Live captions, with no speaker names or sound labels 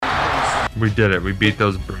We did it. We beat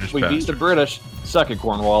those British We beat the British. Suck it,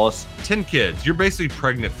 Cornwallis. 10 kids. You're basically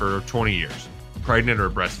pregnant for 20 years. Pregnant or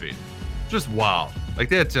breastfeed. Just wild. Like,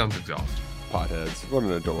 that sounds exhausting. Potheads. What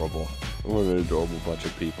an adorable bunch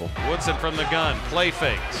of people. Woodson from the gun. Play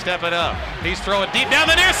fake. Step it up. He's throwing deep down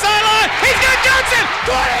the near sideline. He's got Johnson.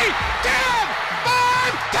 20, 10,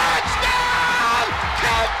 5, touchdown,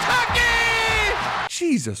 Kentucky!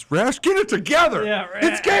 Jesus, Rash, get it together. Yeah,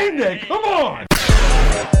 It's game day. Come on.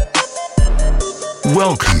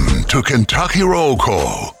 Welcome to Kentucky Roll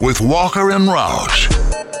Call with Walker and Roush.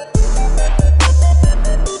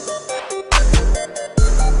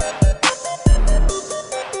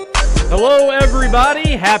 Hello,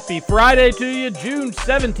 everybody. Happy Friday to you, June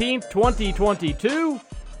 17th, 2022.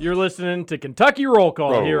 You're listening to Kentucky Roll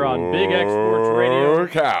Call here on Big X Sports Radio.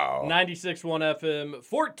 96.1 FM,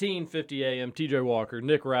 1450 AM. TJ Walker,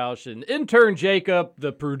 Nick Roush, and intern Jacob,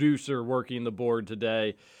 the producer working the board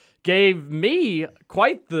today, gave me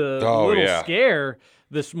quite the scare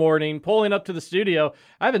this morning, pulling up to the studio.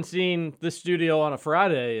 I haven't seen this studio on a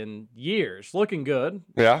Friday in years. Looking good,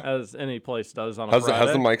 as any place does on a Friday.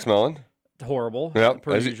 How's the mic smelling? Horrible. Yeah,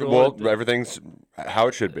 per usual. well, everything's how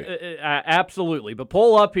it should be. Absolutely. But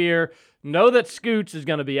pull up here. Know that Scoots is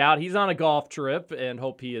going to be out. He's on a golf trip, and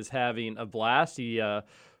hope he is having a blast. He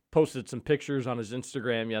posted some pictures on his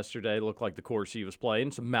Instagram yesterday. Looked like the course he was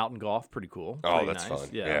playing. Some mountain golf. Pretty cool. Oh, that's nice. fun.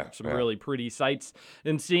 Yeah, some really pretty sights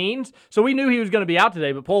and scenes. So we knew he was going to be out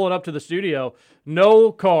today, but pulling up to the studio,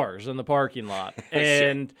 no cars in the parking lot.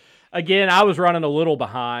 And again, I was running a little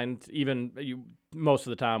behind. Most of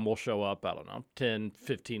the time we'll show up, 10,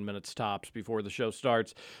 15 minutes tops before the show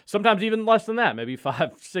starts. Sometimes even less than that, maybe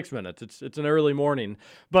 5, 6 minutes. It's an early morning.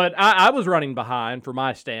 But I was running behind for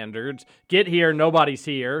my standards. Get here, nobody's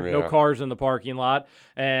here. No cars in the parking lot.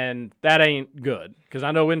 And that ain't good. Because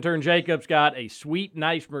I know intern Jacob's got a sweet,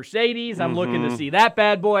 nice Mercedes. I'm looking to see that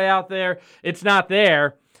bad boy out there. It's not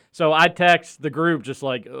there. So I text the group just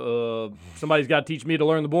like, somebody's got to teach me to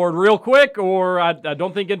learn the board real quick, or I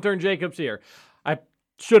don't think intern Jacob's here. I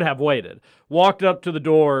should have waited. Walked up to the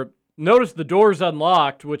door, noticed the door's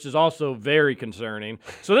unlocked, which is also very concerning.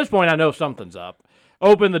 So at this point, I know something's up.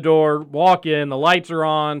 Open the door, walk in, the lights are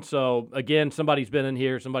on. So again, somebody's been in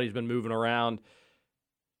here, somebody's been moving around.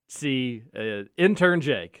 See intern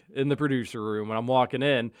Jake in the producer room when I'm walking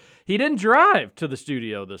in. He didn't drive to the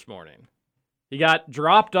studio this morning. He got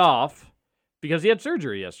dropped off because he had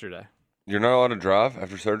surgery yesterday. You're not allowed to drive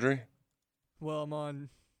after surgery? Well, I'm on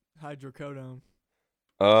hydrocodone.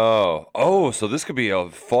 Oh, so this could be a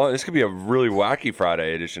really wacky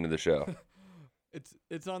Friday edition of the show.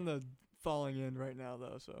 It's on the falling end right now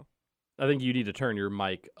though, so I think you need to turn your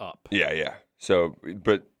mic up. Yeah. So,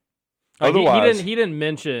 but otherwise, he didn't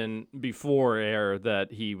mention before air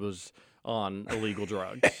that he was on illegal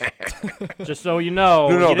drugs. Just so you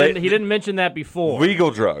know, he didn't mention that before.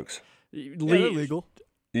 Legal drugs. They're legal.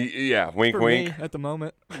 Yeah, wink, For wink. Me at the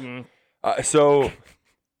moment. So,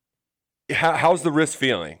 how's the wrist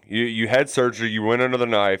feeling? You had surgery. You went under the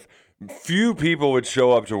knife. Few people would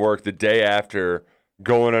show up to work the day after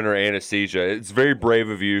going under anesthesia. It's very brave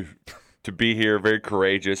of you to be here. Very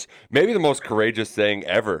courageous. Maybe the most courageous thing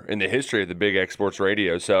ever in the history of the Big X Sports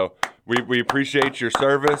Radio. So we appreciate your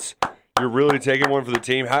service. You're really taking one for the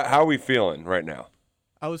team. How are we feeling right now?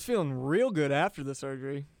 I was feeling real good after the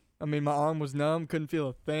surgery. I mean, my arm was numb, couldn't feel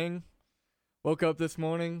a thing. Woke up this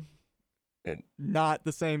morning, not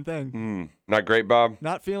the same thing. Not great, Bob?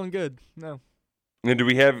 Not feeling good, no. And do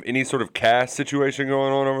we have any sort of cast situation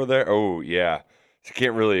going on over there? Oh, yeah. So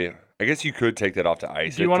can't really. I guess you could take that off to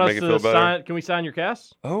ice. Do you want us make it feel to better? sign? Can we sign your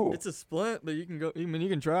cast? Oh, it's a splint, but you can go. I mean, you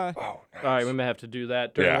can try. Oh, nice. All right, we may have to do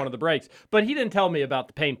that during one of the breaks. But he didn't tell me about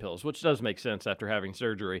the pain pills, which does make sense after having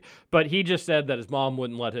surgery. But he just said that his mom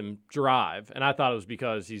wouldn't let him drive, and I thought it was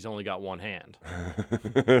because he's only got one hand.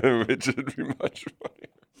 Which would be much funnier.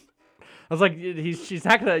 I was like, she's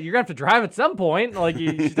not gonna. You're gonna have to drive at some point. Like,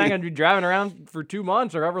 she's not gonna be driving around for 2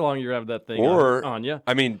 months or however long you have that thing on you.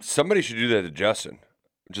 I mean, somebody should do that to Justin.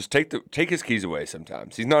 Just take his keys away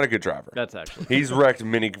sometimes. He's not a good driver. That's actually. He's wrecked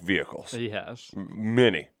many vehicles. He has.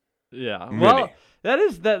 Many. Yeah. Many. Well, that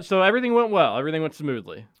is that. So everything went well. Everything went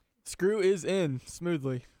smoothly. Screw is in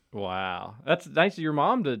smoothly. Wow. That's nice of your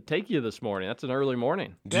mom to take you this morning. That's an early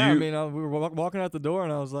morning. We were walking out the door,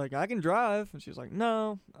 and I was like, I can drive. And she was like,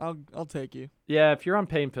 no, I'll take you. Yeah, if you're on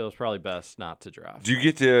pain pills, probably best not to drive. Do you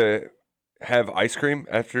get to have ice cream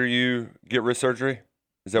after you get wrist surgery?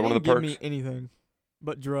 Is that one of the perks? Give me anything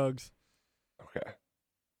but drugs. Okay.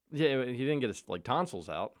 Yeah, he didn't get his tonsils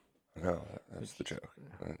out. No, that's the joke.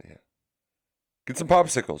 Yeah. Get some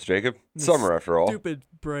popsicles, Jacob. Summer, after all. Stupid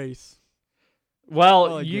brace.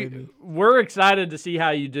 Well, it gave me. we're excited to see how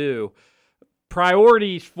you do.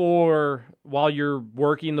 Priorities for while you're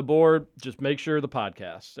working the board, just make sure the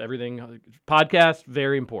podcast,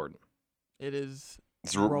 very important. It is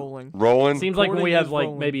It's rolling. Rolling. Seems like when we Recording have is like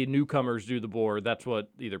rolling. maybe newcomers do the board, that's what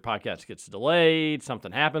either podcast gets delayed,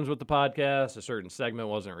 something happens with the podcast, a certain segment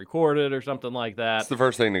wasn't recorded or something like that. It's the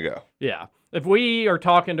first thing to go. Yeah. If we are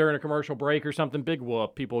talking during a commercial break or something, big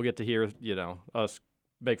whoop. People get to hear, us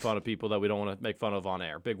make fun of people that we don't want to make fun of on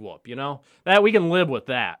air. Big whoop, That we can live with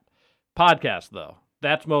that. Podcast, though.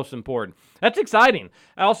 That's most important. That's exciting.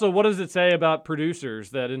 Also, what does it say about producers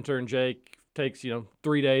that intern Jake takes,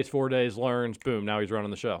 3 days, 4 days, learns, boom, now he's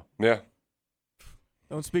running the show. Yeah.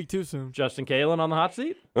 Don't speak too soon. Justin Kalen on the hot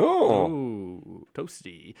seat? Oh. Ooh,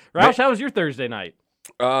 toasty. Roush, how was your Thursday night?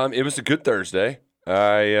 It was a good Thursday.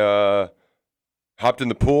 I hopped in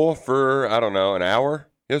the pool for, I don't know, an hour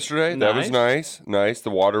yesterday. That was nice. Nice. The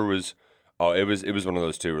water was it was one of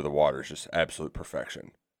those two where the water is just absolute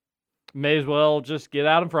perfection. May as well just get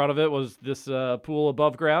out in front of it. Was this pool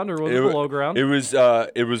above ground or was it below ground? It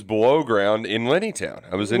was below ground in Lennytown.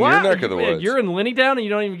 I was in your Wow, neck of the woods. You're in Lennytown and you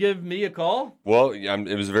don't even give me a call? Well,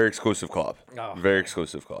 it was a very exclusive club. Oh. Very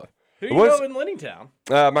exclusive club. Who It do you was- know in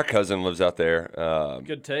Lennytown? My cousin lives out there.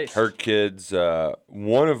 Good taste. Her kids,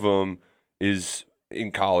 one of them is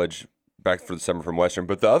in college back for the summer from Western,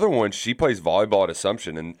 but the other one, she plays volleyball at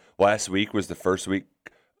Assumption, and last week was the first week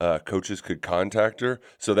coaches could contact her.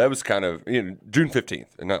 So that was kind of June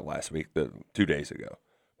 15th, and not last week, 2 days ago.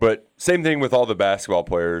 But same thing with all the basketball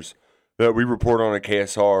players that we report on at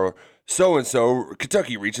KSR. So-and-so,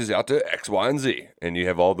 Kentucky reaches out to X, Y, and Z. And you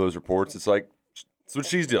have all those reports. It's like, that's what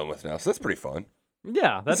she's dealing with now. So that's pretty fun.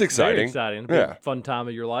 Yeah, that's exciting. Very exciting. A Yeah. big fun time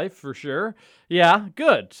of your life for sure. Yeah,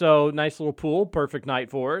 good. So nice little pool. Perfect night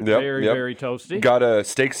for it. Yep, very, yep. very toasty. Got a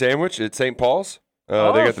steak sandwich at St. Paul's. They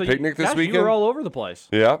got so the picnic this gosh, weekend. You were all over the place.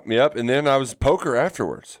 Yep. And then I was poker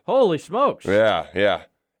afterwards. Holy smokes. Yeah.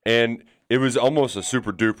 And it was almost a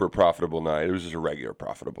super duper profitable night. It was just a regular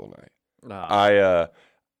profitable night. Ah.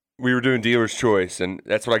 We were doing dealer's choice, and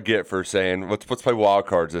that's what I get for saying, let's play wild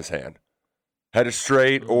cards this hand. Had a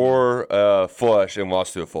straight or a flush and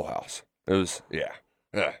lost to a full house. It was, yeah.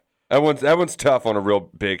 That one's tough on a real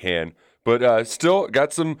big hand. But still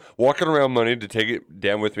got some walking around money to take it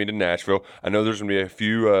down with me to Nashville. I know there's going to be a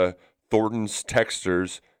few Thornton's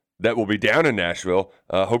texters that will be down in Nashville.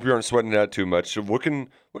 Hope you aren't sweating it out too much. So looking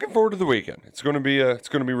forward to the weekend. It's going to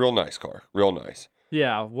be real nice, Car. Real nice.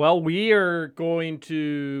 Yeah, well, we are going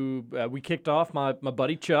to. We kicked off my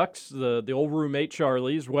buddy Chuck's, the old roommate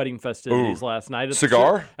Charlie's wedding festivities last night at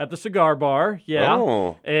the cigar bar.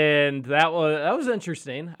 Yeah, and that was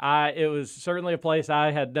interesting. It was certainly a place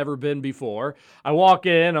I had never been before. I walk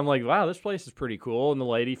in, I'm like, wow, this place is pretty cool. And the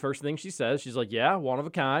lady, first thing she says, she's like, yeah, one of a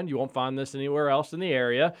kind. You won't find this anywhere else in the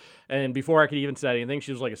area. And before I could even say anything,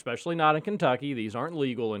 she was like, especially not in Kentucky. These aren't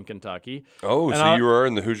legal in Kentucky. Oh, so you were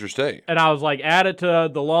in the Hoosier State. And I was like, add it to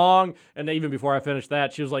the long, and even before I finished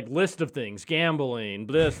that, she was like, list of things, gambling,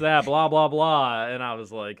 this, that, blah, blah, blah. And I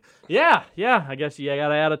was like, yeah, I guess you got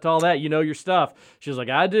to add it to all that. You know your stuff. She was like,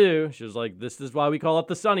 I do. She was like, this is why we call it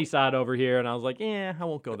the sunny side over here. And I was like, I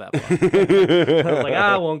won't go that far. I was like,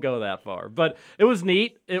 I won't go that far. But it was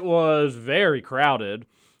neat. It was very crowded.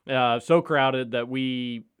 So crowded that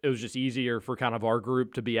it was just easier for kind of our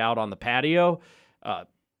group to be out on the patio.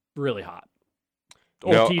 Really hot.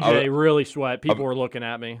 Old TJ really sweat. People were looking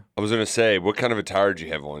at me. I was going to say, what kind of attire did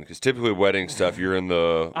you have on? Because typically wedding stuff, you're in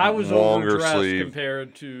the I was longer overdressed sleeve.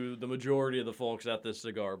 compared to the majority of the folks at this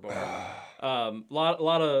cigar bar. Lot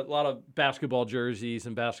of basketball jerseys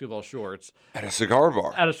and basketball shorts. At a cigar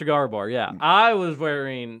bar? At a cigar bar, yeah. I was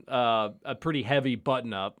wearing a pretty heavy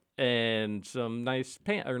button-up and some nice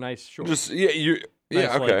nice shorts. Okay.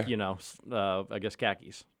 I guess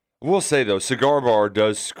khakis. I will say though, cigar bar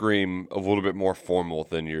does scream a little bit more formal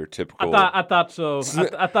than your typical. I thought so.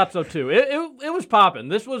 I thought so too. It was popping.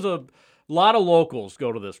 This was a lot of locals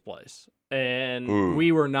go to this place, and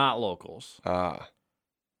we were not locals.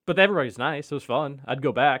 But everybody's nice. It was fun. I'd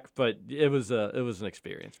go back, but it was an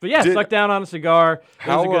experience. But yeah, stuck down on a cigar. It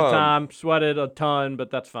was a good time. Sweated a ton,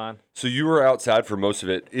 but that's fine. So you were outside for most of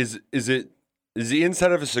it. Is the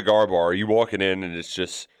inside of a cigar bar? Are you walking in and it's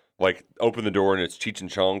just like open the door and it's Cheech and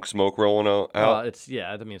Chong smoke rolling out? It's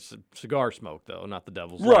cigar smoke though, not the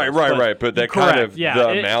devil's right. lettuce. But that correct. kind of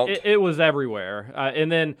the amount. It was everywhere.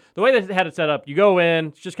 And then the way they had it set up, you go in,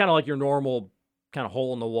 it's just kind of like your normal kind of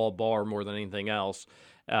hole-in-the-wall bar more than anything else.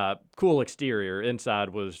 Cool exterior. Inside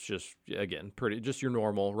was just, again, just your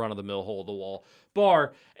normal run-of-the-mill hole-in-the-wall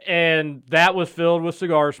bar. And that was filled with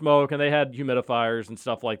cigar smoke, and they had humidifiers and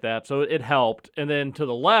stuff like that, so it helped. And then to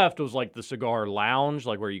the left was like the cigar lounge,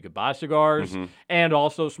 like where you could buy cigars and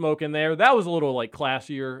also smoke in there. That was a little like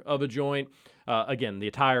classier of a joint. Again, the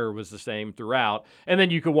attire was the same throughout. And then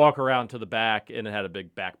you could walk around to the back, and it had a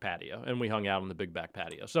big back patio, and we hung out on the big back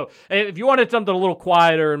patio. So if you wanted something a little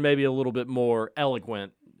quieter and maybe a little bit more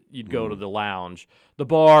eloquent, you'd go to the lounge. The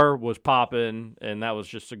bar was popping, and that was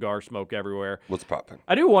just cigar smoke everywhere. What's popping?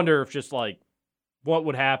 I do wonder if just like what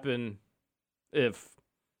would happen if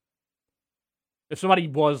somebody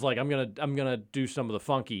was like, I'm gonna do some of the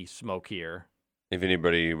funky smoke here. If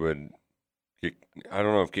anybody would I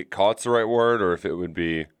don't know if get caught's the right word or if it would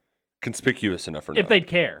be conspicuous enough or not. If they'd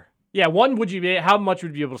care. Yeah, how much would you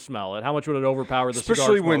be able to smell it? How much would it overpower the cigar smoke?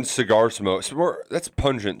 Especially when cigar smoke, that's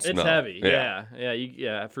pungent smell. It's heavy,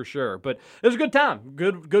 yeah, for sure. But it was a good time.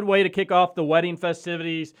 Good way to kick off the wedding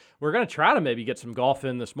festivities. We're going to try to maybe get some golf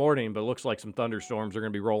in this morning, but it looks like some thunderstorms are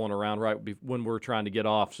going to be rolling around right when we're trying to get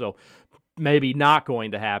off. So maybe not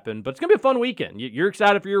going to happen, but it's going to be a fun weekend. You're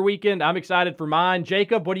excited for your weekend. I'm excited for mine.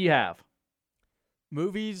 Jacob, what do you have?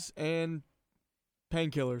 Movies and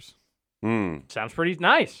painkillers. Sounds pretty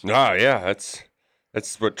nice. Ah, yeah,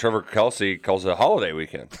 that's what Trevor Kelsey calls a holiday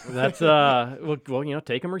weekend. That's well,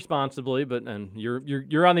 take them responsibly, and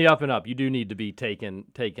you're on the up and up. You do need to be taking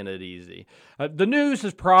it easy. The news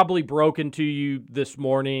has probably broken to you this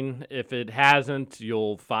morning. If it hasn't,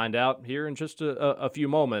 you'll find out here in just a few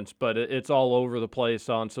moments. But it's all over the place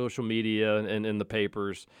on social media and in the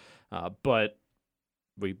papers. But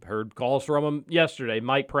we heard calls from him yesterday.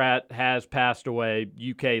 Mike Pratt has passed away,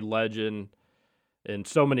 UK legend in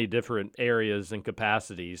so many different areas and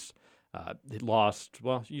capacities.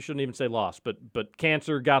 You shouldn't even say lost, but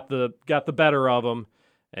cancer got the better of him,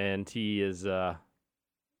 and he is no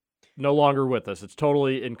longer with us. It's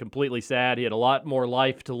totally and completely sad. He had a lot more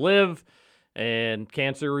life to live, and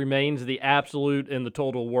cancer remains the absolute and the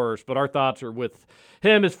total worst. But our thoughts are with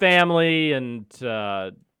him, his family, and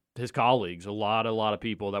his colleagues, a lot of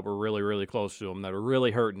people that were really, really close to him that are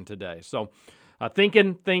really hurting today. So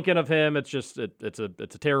thinking of him, it's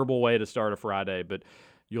a terrible way to start a Friday, but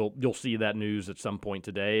you'll see that news at some point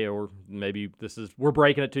today, or maybe we're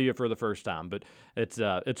breaking it to you for the first time, but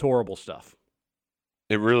it's horrible stuff.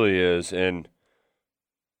 It really is. And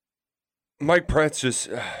Mike Pratt's just,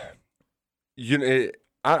 I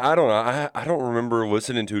don't know. I don't remember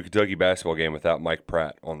listening to a Kentucky basketball game without Mike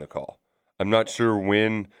Pratt on the call. I'm not sure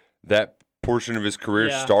when that portion of his career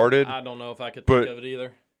started. I don't know if I could think of it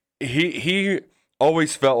either. He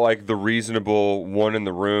always felt like the reasonable one in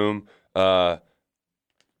the room.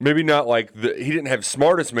 Maybe not like he didn't have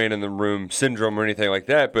smartest man in the room syndrome or anything like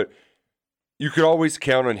that, but you could always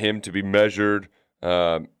count on him to be measured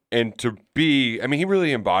and to be. I mean, he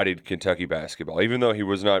really embodied Kentucky basketball, even though he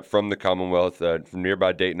was not from the Commonwealth, from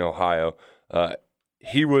nearby Dayton, Ohio.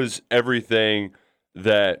 He was everything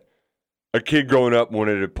that a kid growing up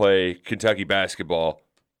wanted to play Kentucky basketball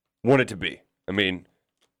wanted to be. I mean,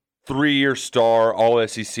 3-year star,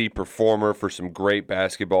 all-SEC performer for some great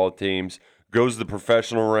basketball teams, goes to the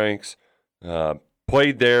professional ranks,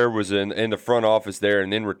 played there, was in the front office there,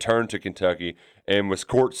 and then returned to Kentucky and was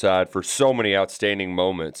courtside for so many outstanding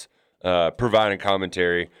moments, providing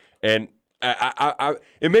commentary. And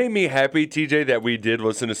it made me happy, TJ, that we did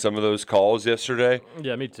listen to some of those calls yesterday.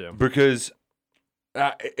 Yeah, me too. Because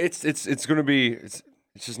it's just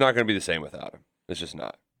not going to be the same without him. It's just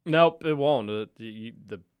not. Nope, it won't.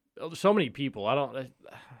 So many people.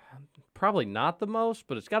 Probably not the most,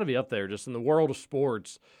 but it's got to be up there. Just in the world of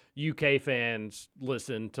sports, UK fans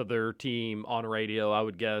listen to their team on radio. I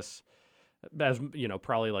would guess, as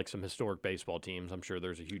probably like some historic baseball teams. I'm sure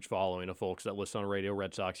there's a huge following of folks that listen on radio: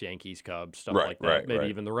 Red Sox, Yankees, Cubs, stuff like that. Maybe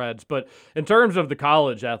even the Reds. But in terms of the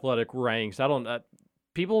college athletic ranks,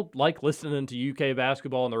 people like listening to UK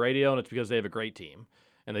basketball on the radio, and it's because they have a great team,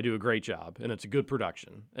 and they do a great job, and it's a good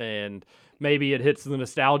production. And maybe it hits the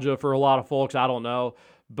nostalgia for a lot of folks, I don't know.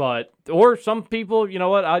 Or some people, you know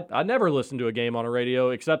what, I never listen to a game on a radio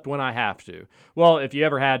except when I have to. Well, if you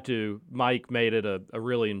ever had to, Mike made it a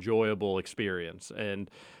really enjoyable experience. And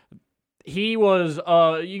he was,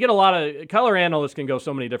 you get a lot of, color analysts can go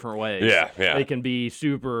so many different ways. Yeah. They can be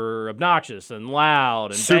super obnoxious and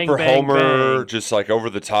loud and super bang, homer, bang. Just like over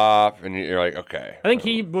the top, and you're like, okay. I think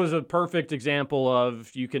he was a perfect example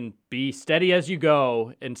of you can be steady as you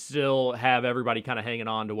go and still have everybody kind of hanging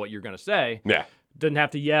on to what you're going to say. Yeah. Didn't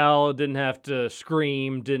have to yell, didn't have to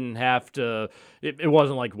scream, didn't have to. It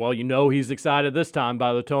wasn't like, well, he's excited this time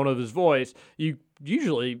by the tone of his voice.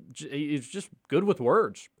 Usually, he's just good with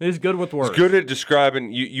words. He's good with words. He's good at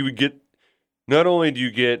describing. You would get. Not only do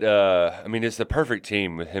you get, it's the perfect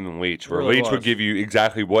team with him and Leach, where Really Leach would give you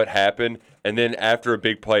exactly what happened, and then after a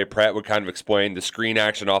big play, Pratt would kind of explain the screen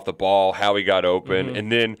action off the ball, how he got open, and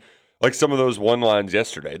then like some of those one lines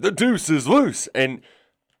yesterday, the deuce is loose, and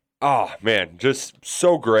man, just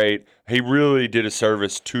so great. He really did a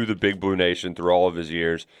service to the Big Blue Nation through all of his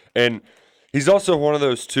years, and he's also one of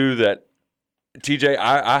those two that, TJ,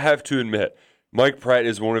 I have to admit, Mike Pratt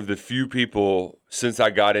is one of the few people since I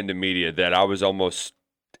got into media that I was almost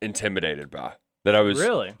intimidated by. That I was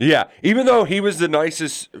Really? Yeah. Even though he was the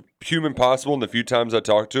nicest human possible, and the few times I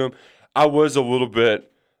talked to him, I was a little bit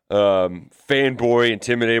fanboy,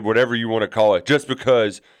 intimidated, whatever you want to call it, just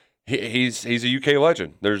because he's a UK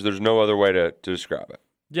legend. There's no other way to describe it.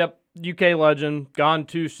 Yep, UK legend, gone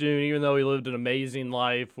too soon, even though he lived an amazing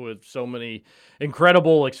life with so many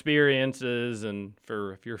incredible experiences. And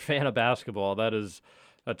if you're a fan of basketball, that's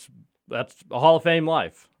a Hall of Fame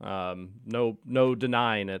life. No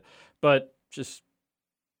denying it. But just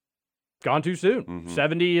gone too soon. Mm-hmm.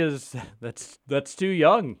 70 that's too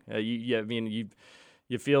young. You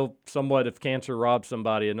feel somewhat if cancer robs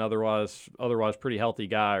somebody, an otherwise pretty healthy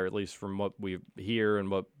guy, or at least from what we hear and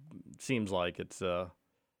what seems like, it's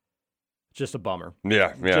just a bummer.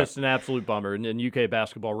 Yeah. Just an absolute bummer. And UK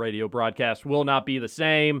basketball radio broadcast will not be the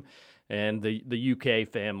same, and the UK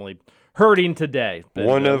family hurting today. But,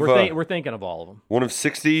 we're thinking of all of them. One of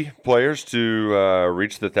 60 players to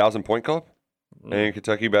reach the 1,000-point club in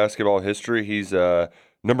Kentucky basketball history. He's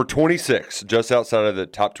number 26, just outside of the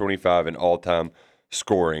top 25 in all-time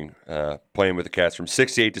scoring, playing with the Cats from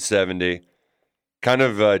 68 to 70. Kind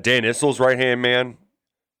of Dan Issel's right-hand man.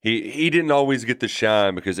 He didn't always get the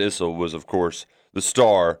shine because Issel was, of course, the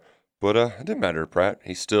star, but it didn't matter to Pratt.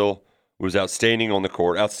 He still was outstanding on the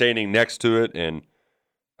court, outstanding next to it, and,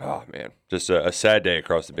 oh, man, just a sad day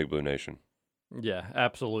across the Big Blue Nation. Yeah,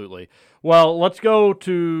 absolutely. Well, let's go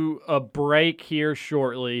to a break here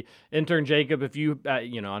shortly. Intern Jacob, if you, I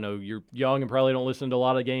know you're young and probably don't listen to a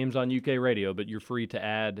lot of games on UK radio, but you're free to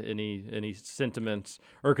add any sentiments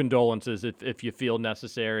or condolences if you feel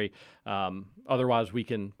necessary. Otherwise, we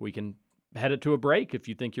can head it to a break if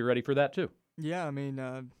you think you're ready for that too. Yeah,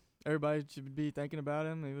 everybody should be thinking about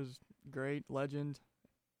him. He was great, legend.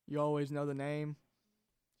 You always know the name.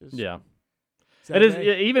 Yeah. It is,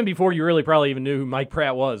 even before you really probably even knew who Mike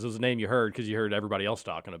Pratt was. It was a name you heard because you heard everybody else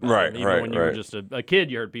talking about it. Even when you were just a kid,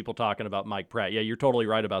 you heard people talking about Mike Pratt. Yeah, you're totally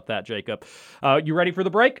right about that, Jacob. You ready for the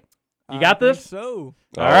break? You got this? So.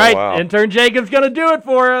 All right. Wow. Intern Jacob's going to do it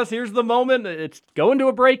for us. Here's the moment. It's going to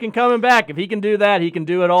a break and coming back. If he can do that, he can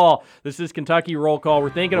do it all. This is Kentucky Roll Call. We're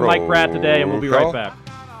thinking of Mike Pratt today, and we'll be right back.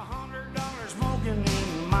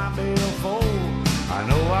 I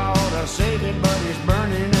know I ought to save it, but it's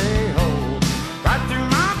burning a hole right through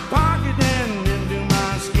my pocket and into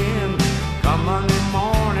my skin. Come Monday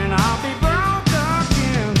morning, I'll be broke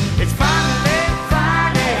again. It's Friday,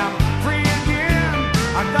 I'm free again.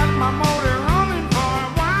 I got my motor running for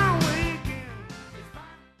a wild weekend.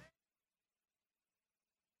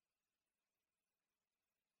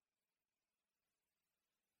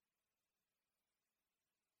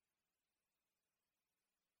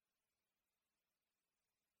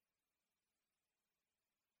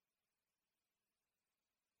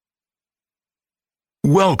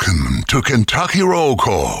 Welcome to Kentucky Roll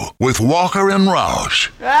Call with Walker and Roush.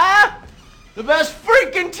 The best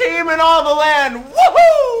freaking team in all the land!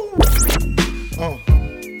 Woohoo!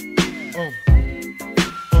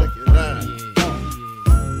 Check it out.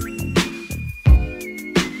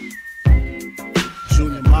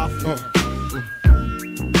 Junior Mafia.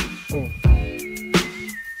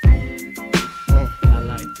 I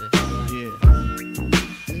like this. Yeah.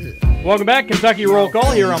 Welcome back, Kentucky Roll Call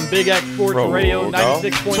here on Big X Sports Radio,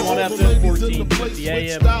 96.1 FM, 1450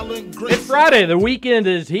 AM. It's Friday. The weekend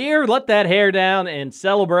is here. Let that hair down and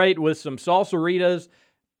celebrate with some salsaritas.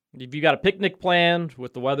 If you got a picnic planned,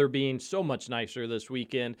 with the weather being so much nicer this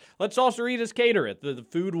weekend, let Salsaritas cater it. The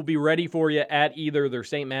food will be ready for you at either their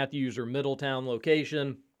St. Matthews or Middletown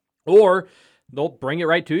location, or they'll bring it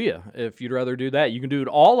right to you if you'd rather do that. You can do it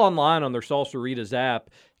all online on their Salsaritas app.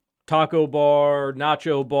 Taco bar,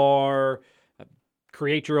 nacho bar,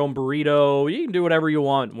 create your own burrito. You can do whatever you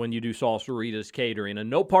want when you do Salsaritas catering. And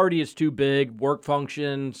no party is too big, work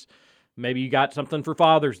functions. Maybe you got something for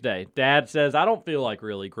Father's Day. Dad says, I don't feel like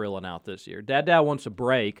really grilling out this year. Dad wants a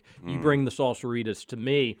break. You bring the Salsaritas to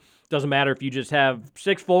me. Doesn't matter if you just have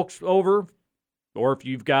 6 folks over, or if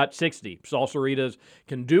you've got 60, Salsaritas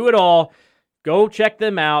can do it all. Go check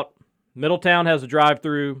them out. Middletown has a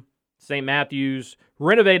drive-through. St. Matthews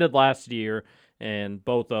renovated last year, and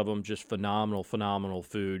both of them just phenomenal, phenomenal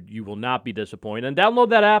food. You will not be disappointed. And download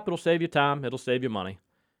that app. It'll save you time. It'll save you money,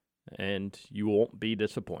 and you won't be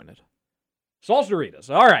disappointed. Salsaritas.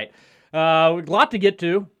 All right. A lot to get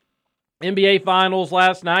to. NBA Finals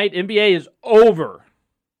last night. NBA is over.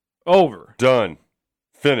 Done.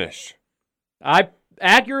 Finished. I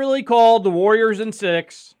accurately called the Warriors in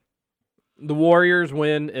 6. The Warriors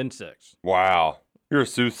win in 6. Wow. You're a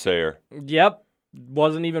soothsayer. Yep.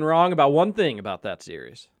 Wasn't even wrong about one thing about that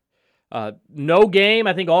series. No game.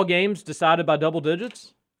 I think all games decided by double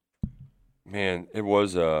digits. Man, it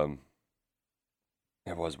was weird.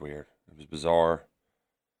 It was bizarre.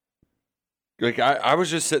 Like I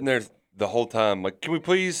was just sitting there the whole time, like, can we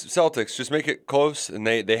please, Celtics, just make it close? And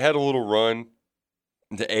they had a little run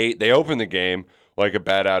to 8. They opened the game like a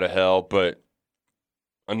bat out of hell, but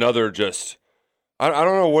another just I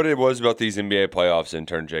don't know what it was about these NBA playoffs,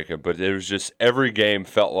 intern Jacob, but it was just every game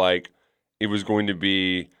felt like it was going to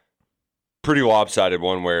be pretty lopsided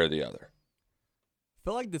one way or the other. I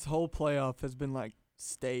feel like this whole playoff has been like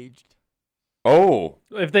staged. Oh,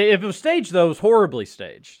 if it was staged, though, it was horribly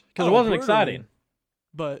staged because it wasn't brutally. exciting.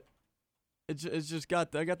 But it's just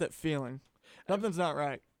I got that feeling. Something's not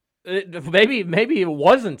right. Maybe it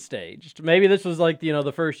wasn't staged. Maybe this was like,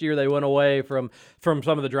 the first year they went away from some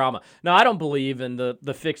of the drama. Now, I don't believe in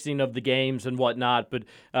the fixing of the games and whatnot, but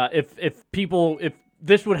if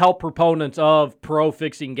this would help proponents of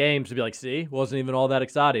fixing games to be like, see, wasn't even all that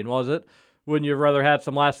exciting, was it? Wouldn't you have rather had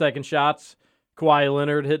some last-second shots? Kawhi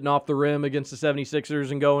Leonard hitting off the rim against the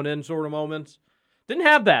 76ers and going in sort of moments? Didn't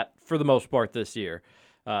have that for the most part this year.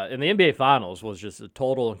 And the NBA Finals was just a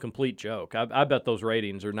total and complete joke. I bet those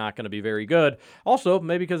ratings are not going to be very good. Also,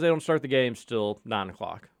 maybe because they don't start the games till 9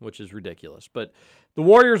 o'clock, which is ridiculous. But the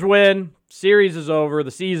Warriors win. Series is over.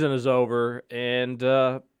 The season is over. And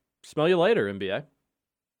smell you later, NBA.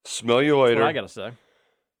 Smell you later. That's what I got to say.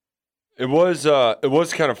 It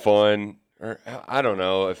was kind of fun. Or, I don't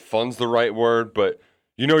know if fun's the right word, but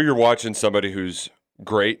you're watching somebody who's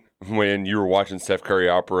great when you were watching Steph Curry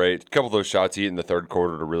operate. A couple of those shots he hit in the third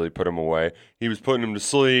quarter to really put him away. He was putting him to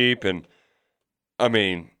sleep, and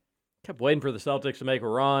kept waiting for the Celtics to make a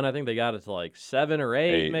run. I think they got it to like 7 or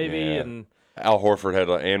 8 maybe. Yeah. And Al Horford had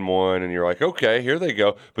an and one, and you're like, okay, here they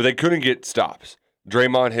go. But they couldn't get stops.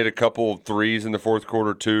 Draymond hit a couple of threes in the fourth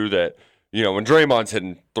quarter too. That when Draymond's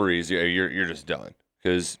hitting threes, you're just done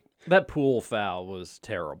because that Poole foul was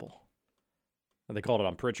terrible. And they called it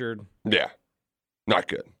on Pritchard. Yeah. Not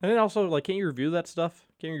good. And then also, can't you review that stuff?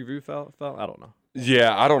 Can you review foul? I don't know.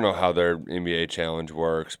 Yeah, I don't know how their NBA challenge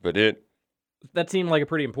works, but that seemed like a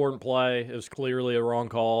pretty important play. It was clearly a wrong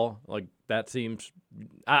call. Like that seems,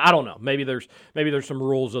 I don't know. Maybe there's some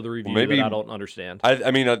rules of the review that I don't understand.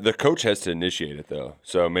 The coach has to initiate it though,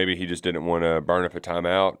 so maybe he just didn't want to burn up a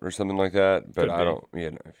timeout or something like that. But I don't.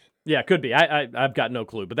 Yeah, could be. I've got no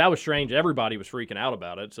clue. But that was strange. Everybody was freaking out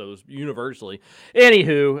about it, so it was universally.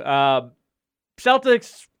 Anywho.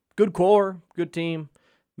 Celtics, good core, good team,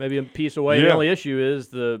 maybe a piece away. Yeah. The only issue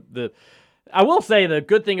is I will say the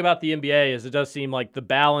good thing about the NBA is it does seem like the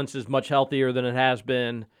balance is much healthier than it has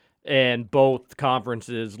been, and both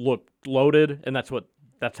conferences look loaded, and that's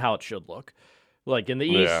how it should look. Like in the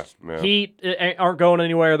East, Heat aren't going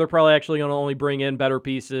anywhere. They're probably actually going to only bring in better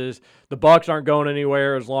pieces. The Bucks aren't going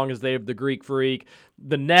anywhere as long as they have the Greek Freak.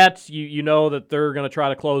 The Nets, you know that they're going to try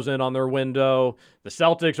to close in on their window. The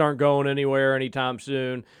Celtics aren't going anywhere anytime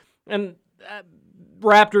soon. And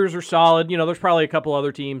Raptors are solid. There's probably a couple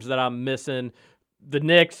other teams that I'm missing. The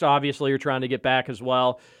Knicks, obviously, are trying to get back as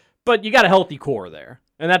well. But you got a healthy core there.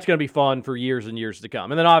 And that's going to be fun for years and years to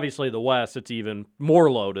come. And then obviously the West, it's even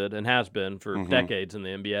more loaded and has been for decades in the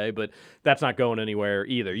NBA, but that's not going anywhere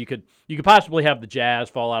either. You could possibly have the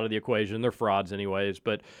Jazz fall out of the equation. They're frauds anyways,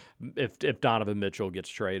 but if Donovan Mitchell gets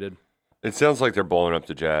traded. It sounds like they're blowing up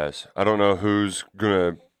the Jazz. I don't know who's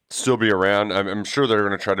going to still be around. I'm sure they're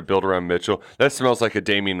going to try to build around Mitchell. That smells like a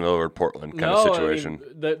Damian Lillard Portland kind of situation.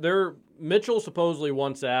 Mitchell supposedly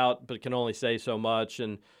wants out, but can only say so much,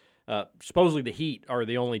 and supposedly the Heat are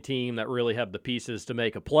the only team that really have the pieces to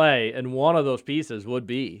make a play, and one of those pieces would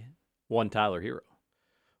be one Tyler Hero.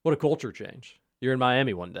 What a culture change. You're in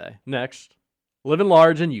Miami one day. Next, living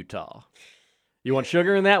large in Utah. You want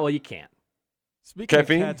sugar in that? Well, you can't. Speaking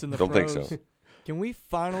Caffeine? of cats in the Don't pros, think so. Can we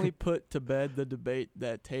finally put to bed the debate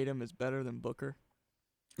that Tatum is better than Booker?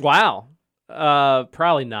 Wow.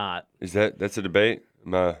 Probably not. That's a debate?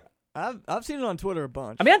 I've seen it on Twitter a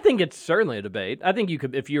bunch. I think it's certainly a debate. I think you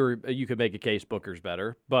could make a case Booker's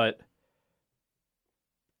better, but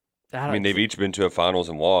I mean, they've each been to a finals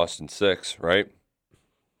and lost in 6, right?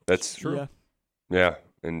 That's true. Yeah,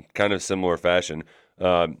 in kind of similar fashion.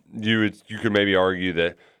 You could maybe argue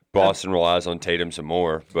that Boston relies on Tatum some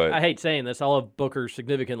more, but I hate saying this. I love Booker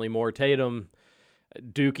significantly more. Tatum,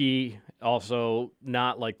 Dookie, also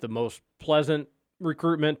not like the most pleasant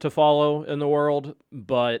recruitment to follow in the world,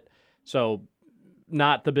 but so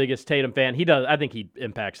not the biggest Tatum fan. I think he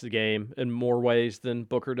impacts the game in more ways than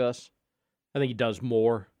Booker does. I think he does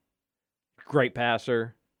more. Great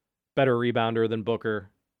passer, better rebounder than Booker.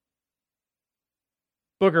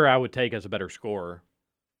 Booker I would take as a better scorer.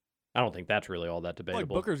 I don't think that's really all that Like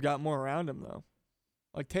debatable. Booker's got more around him though.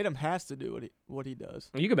 Like Tatum has to do what he does.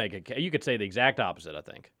 You could say the exact opposite, I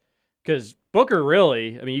think. Because Booker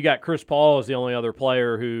really, I mean, you got Chris Paul as the only other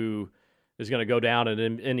player who is going to go down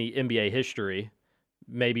in any NBA history.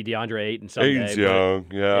 Maybe DeAndre Ayton someday. Ayton's young,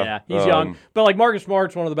 yeah. Yeah, he's young. But like Marcus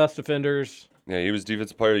Smart's one of the best defenders Yeah, he was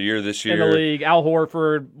Defensive Player of the Year this in year. the league. Al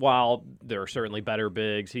Horford, while there are certainly better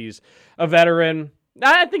bigs, he's a veteran.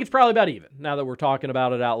 I think it's probably about even now that we're talking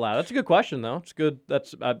about it out loud. That's a good question, though. It's good.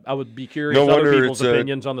 I would be curious No other wonder people's it's a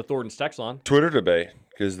opinions on the Thornton's text line. Twitter debate,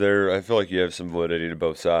 because I feel like you have some validity to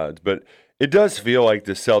both sides, but it does feel like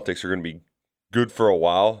the Celtics are going to be good for a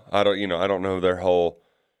while. I don't know their whole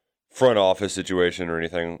front office situation or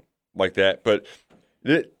anything like that, but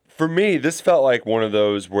for me, this felt like one of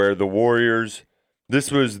those where the Warriors, this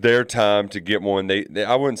was their time to get one.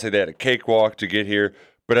 I wouldn't say they had a cakewalk to get here,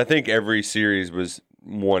 but I think every series was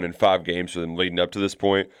won in 5 games for them leading up to this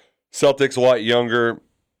point. Celtics a lot younger.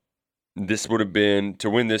 This would have been, to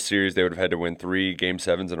win this series, they would have had to win 3 Game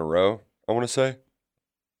 7s in a row, I want to say.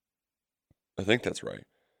 I think that's right.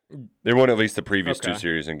 They won at least the previous 2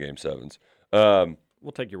 series in Game 7s.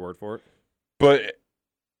 We'll take your word for it. But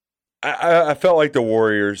I felt like the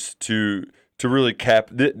Warriors to really cap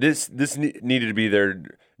this needed to be their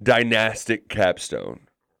dynastic capstone.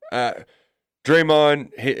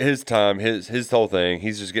 Draymond, his time, his whole thing,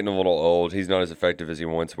 he's just getting a little old. He's not as effective as he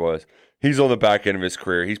once was. He's on the back end of his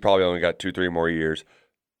career. He's probably only got 2-3 more years.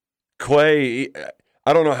 Clay,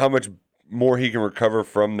 I don't know how much more he can recover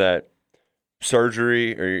from that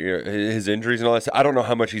surgery or his injuries and all that stuff. I don't know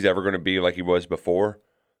how much he's ever going to be like he was before.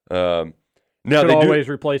 Now Could always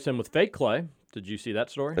replace him with fake Clay. Did you see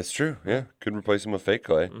that story? That's true. Yeah, could replace him with fake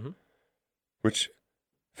Clay. Mm-hmm. Which,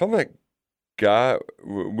 if I'm that guy,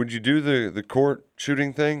 would you do the court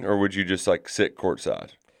shooting thing, or would you just like sit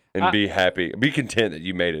courtside and be happy, be content that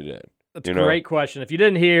you made it in? That's a great question. If you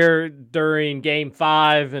didn't hear during Game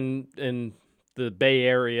 5 in the Bay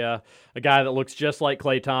Area, a guy that looks just like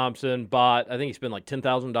Klay Thompson bought, I think he spent like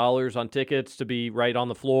 $10,000 on tickets to be right on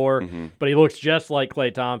the floor, but he looks just like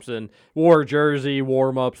Klay Thompson. Wore a jersey,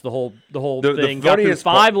 warm-ups, the whole thing. Got through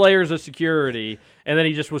 5 layers of security, and then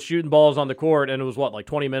he just was shooting balls on the court, and it was, like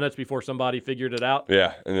 20 minutes before somebody figured it out?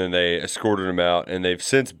 Yeah, and then they escorted him out, and they've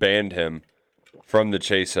since banned him from the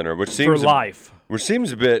Chase Center, which seems for life. Which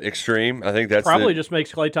seems a bit extreme. I think that's probably just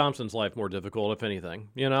makes Klay Thompson's life more difficult, if anything.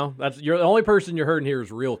 You know, you're the only person you're hurting here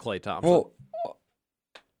is real Klay Thompson. Well,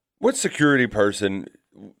 what security person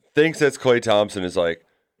thinks that's Klay Thompson is like,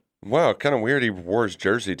 wow, kind of weird he wore his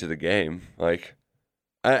jersey to the game. Like,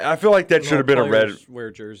 I feel like that should have been a red.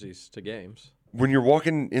 Wear jerseys to games. When you're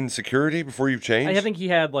walking in security before you've changed? I think he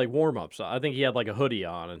had like warm-ups. I think he had like a hoodie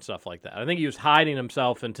on and stuff like that. I think he was hiding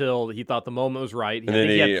himself until he thought the moment was right. And then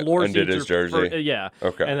he had floor undid seats his jersey. Yeah.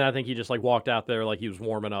 Okay. And then I think he just like walked out there like he was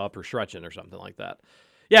warming up or stretching or something like that.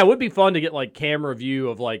 Yeah, it would be fun to get like camera view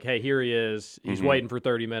of like, hey, here he is. He's waiting for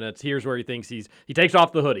 30 minutes. Here's where he thinks he takes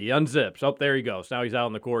off the hoodie, he unzips. Oh, there he goes. Now he's out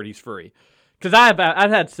on the court. He's free. Because I've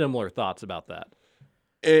had similar thoughts about that.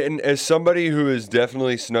 And as somebody who has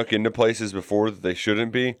definitely snuck into places before that they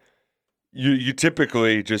shouldn't be, you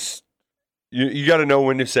typically just you got to know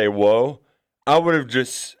when to say whoa. I would have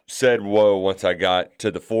just said whoa once I got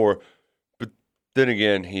to the floor, but then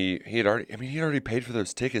again, he had already paid for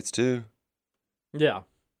those tickets too. Yeah.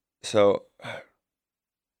 So I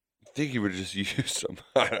think he would have just used them.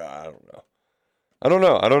 I don't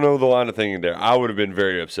know. I don't know the line of thinking there. I would have been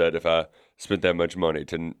very upset if I spent that much money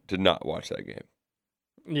to not watch that game.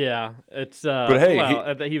 Yeah, it's. But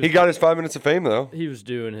hey, he got his 5 minutes of fame though. He was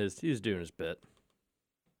doing his bit.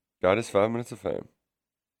 Got his 5 minutes of fame.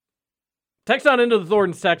 Text on into the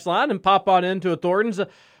Thornton's text line and pop on into a Thornton's.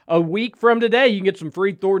 A week from today, you can get some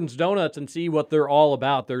free Thornton's donuts and see what they're all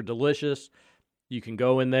about. They're delicious. You can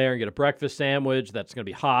go in there and get a breakfast sandwich that's going to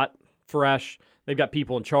be hot, fresh. They've got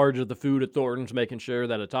people in charge of the food at Thornton's making sure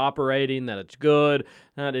that it's operating, that it's good,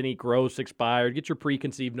 not any gross, expired. Get your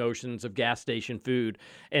preconceived notions of gas station food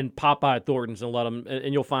and pop by at Thornton's and let them,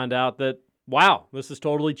 and you'll find out that wow, this has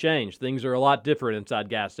totally changed. Things are a lot different inside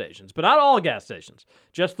gas stations, but not all gas stations.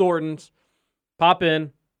 Just Thornton's. Pop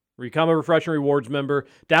in, become a Refreshing Rewards member,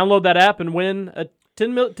 download that app, and win a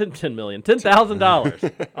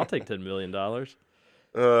 $10,000. I'll take $10 million.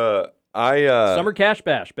 Summer Cash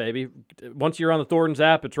Bash, baby. Once you're on the Thornton's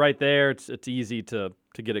app, it's right there. It's easy to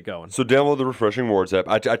get it going. So download the Refreshing Rewards app.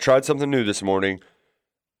 I tried something new this morning.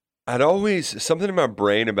 I'd always, something in my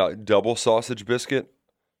brain about double sausage biscuit.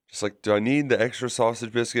 Just like, do I need the extra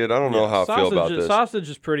sausage biscuit? I don't know how I feel about this. Sausage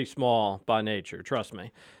is pretty small by nature, trust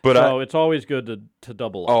me. But it's always good to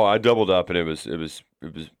double up. Oh, I doubled up, and it was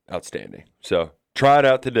outstanding. So try it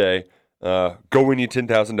out today. Go win you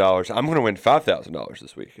 $10,000. I'm going to win $5,000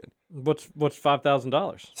 this weekend. What's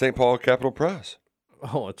 $5,000? St. Paul Capital Press.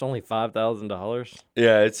 Oh, it's only $5,000.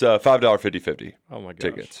 Yeah, it's $5 50/50. Oh my gosh.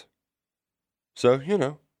 Tickets. So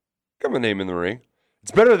got my name in the ring. It's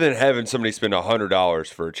better than having somebody spend $100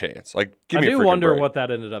 for a chance. Like, give me a freaking I do wonder break. what that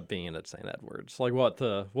ended up being at St. Edwards. Like what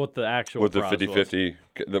the actual with the prize 50/50,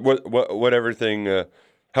 what everything, how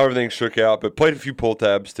everything shook out. But played a few pull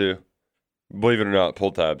tabs too. Believe it or not,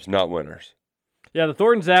 pull tabs, not winners. Yeah, the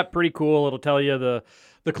Thornton's app, pretty cool. It'll tell you the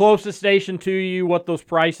closest station to you, what those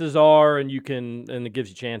prices are, and it gives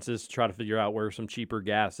you chances to try to figure out where some cheaper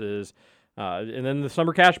gas is. And then the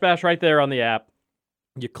Summer Cash Bash right there on the app.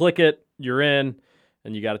 You click it, you're in,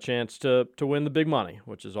 and you got a chance to win the big money,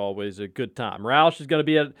 which is always a good time. Roush is going to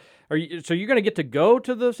be so you're going to get to go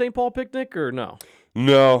to the St. Paul picnic or no?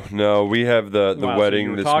 No, we have the wedding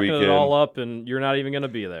so this talking weekend. It all up, and you're not even going to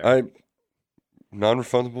be there.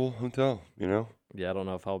 Non-refundable hotel, Yeah, I don't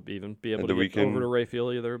know if I'll even be able And to the get over weekend to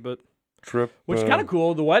Raphael either, but trip. which is kind of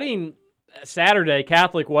cool. The wedding Saturday,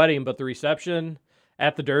 Catholic wedding, but the reception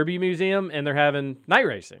at the Derby Museum, and they're having night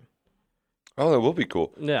racing. Oh, that will be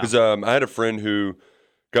cool. Yeah. Because I had a friend who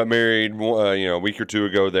got married, a week or two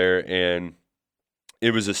ago there, and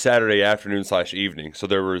it was a Saturday afternoon / evening. So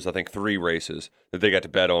there was, I think, 3 races that they got to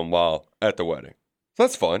bet on while at the wedding. So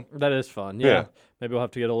that's fun. That is fun. Yeah. Maybe we'll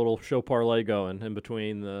have to get a little show parlay going in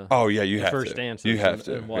between the first dances You have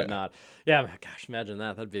to. and whatnot. Yeah, gosh, imagine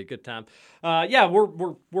that. That'd be a good time.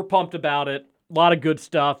 We're pumped about it. A lot of good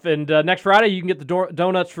stuff. And next Friday, you can get the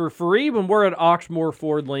donuts for free when we're at Oxmoor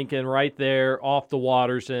Ford Lincoln, right there off the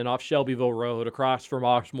Watterson, off Shelbyville Road, across from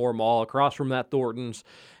Oxmoor Mall, across from that Thornton's.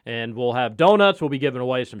 And we'll have donuts. We'll be giving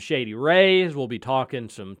away some Shady Rays. We'll be talking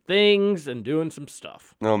some things and doing some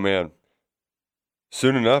stuff. Oh, man.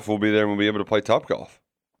 Soon enough, we'll be there and we'll be able to play Topgolf.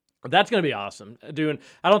 That's going to be awesome.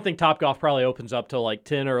 I don't think Topgolf probably opens up till like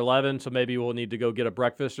 10 or 11, so maybe we'll need to go get a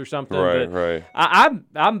breakfast or something. Right.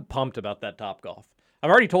 I'm pumped about that Topgolf. I've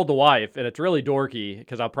already told the wife, and it's really dorky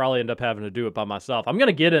because I'll probably end up having to do it by myself. I'm going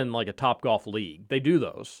to get in like a Topgolf league. They do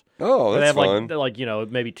those. Oh, that's fun. Like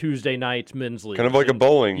maybe Tuesday nights men's league. Kind of like a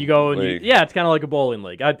bowling. You go and league. it's kind of like a bowling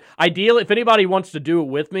league. Ideally, if anybody wants to do it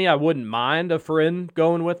with me, I wouldn't mind a friend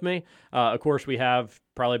going with me. Of course, we have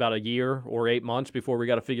probably about a year or 8 months before we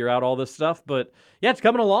got to figure out all this stuff. But yeah, it's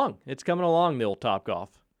coming along. The old Topgolf.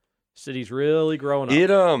 City's really growing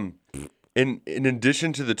up. In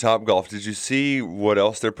addition to the Topgolf, did you see what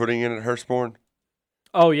else they're putting in at Hurstbourne?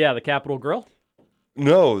 Oh yeah, the Capitol Grill.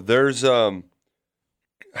 No, there's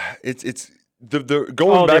it's the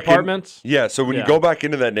going back the apartments. So when you go back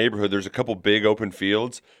into that neighborhood, there's a couple big open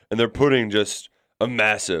fields, and they're putting just a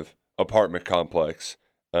massive apartment complex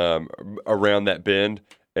around that bend.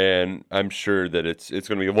 And I'm sure that it's going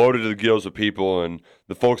to be loaded to the gills of people, and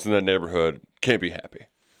the folks in that neighborhood can't be happy.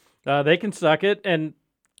 They can suck it, and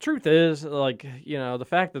truth is, the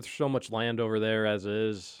fact that there's so much land over there as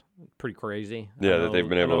is pretty crazy. Yeah, that they've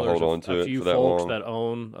been able to hold on to it for that long. A few folks that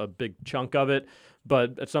own a big chunk of it,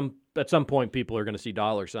 but at some point, people are going to see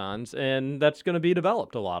dollar signs, and that's going to be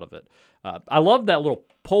developed, a lot of it. I love that little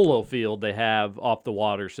polo field they have off the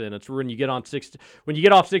Watterson. It's when you get off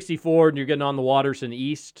 64 and you're getting on the Watterson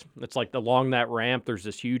East. It's like along that ramp. There's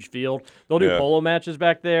this huge field. They'll do polo matches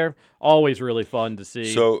back there. Always really fun to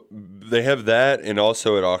see. So they have that, and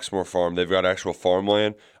also at Oxmoor Farm, they've got actual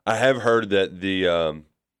farmland. I have heard that the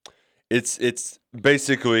it's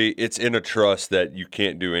basically it's in a trust that you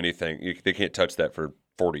can't do anything. They can't touch that for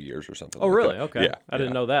 40 years or something. Oh, like really? That. Okay. Yeah, I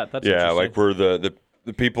didn't know that. That's like interesting. where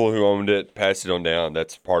the people who owned it passed it on down.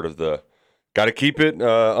 That's part of the got to keep it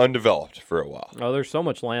undeveloped for a while. Oh, there's so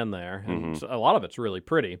much land there, and a lot of it's really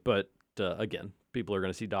pretty. But again, people are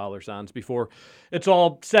going to see dollar signs before it's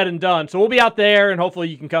all said and done. So we'll be out there, and hopefully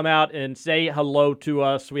you can come out and say hello to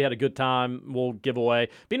us. We had a good time. We'll give away.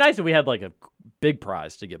 Be nice if we had like a big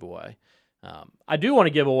prize to give away. I do want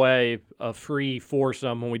to give away a free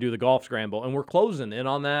foursome when we do the golf scramble, and we're closing in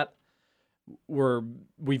on that. we're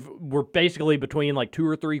basically between like 2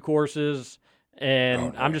 or 3 courses,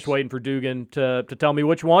 and I'm just waiting for Dugan to tell me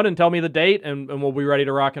which one and tell me the date, and we'll be ready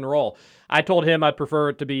to rock and roll. I told him I'd prefer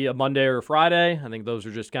it to be a Monday or a Friday. I think those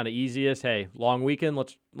are just kind of easiest. Hey, long weekend,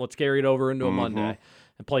 let's carry it over into a Monday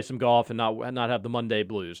and play some golf and not have the Monday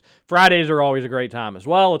blues. Fridays are always a great time as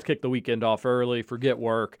well. Let's kick the weekend off early, forget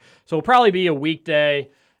work. So it'll probably be a weekday,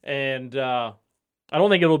 and I don't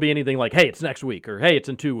think it'll be anything like, hey, it's next week, or hey, it's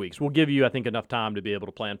in 2 weeks. We'll give you, I think, enough time to be able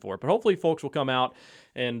to plan for it. But hopefully folks will come out,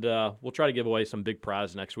 and we'll try to give away some big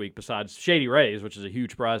prize next week besides Shady Rays, which is a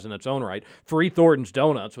huge prize in its own right, free Thornton's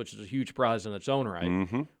Donuts, which is a huge prize in its own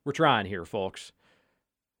right. We're trying here, folks.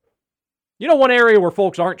 You know, one area where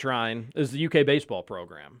folks aren't trying is the UK baseball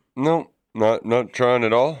program. No, not trying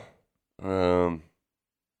at all.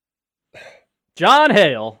 John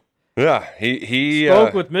Hale. Yeah, he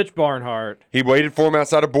spoke with Mitch Barnhart. He waited for him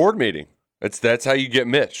outside a board meeting. That's how you get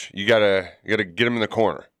Mitch. You gotta get him in the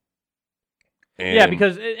corner. And yeah,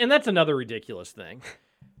 because that's another ridiculous thing.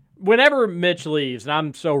 Whenever Mitch leaves, and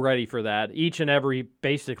I'm so ready for that, each and every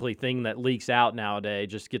basically thing that leaks out nowadays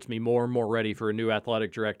just gets me more and more ready for a new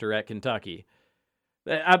athletic director at Kentucky.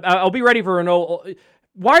 I'll be ready for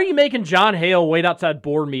why are you making John Hale wait outside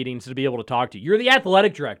board meetings to be able to talk to you? You're the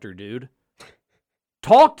athletic director, dude.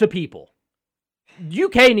 Talk to people.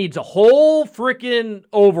 UK needs a whole freaking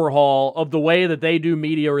overhaul of the way that they do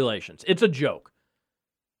media relations. It's a joke.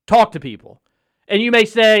 Talk to people. And you may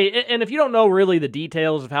say, and if you don't know really the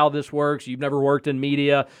details of how this works, you've never worked in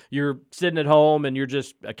media, you're sitting at home and you're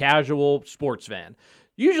just a casual sports fan.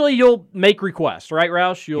 Usually you'll make requests, right,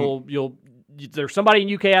 Roush? There's somebody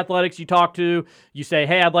in UK athletics you talk to, you say,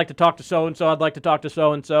 hey, I'd like to talk to so-and-so, I'd like to talk to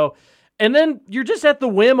so-and-so. And then you're just at the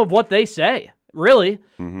whim of what they say. Really,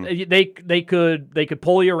 they could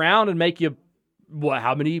pull you around and make you.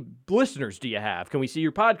 How many listeners do you have? Can we see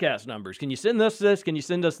your podcast numbers? Can you send us this? Can you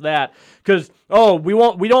send us that? Because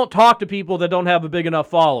we don't talk to people that don't have a big enough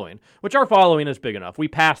following, which our following is big enough. We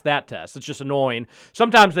passed that test. It's just annoying.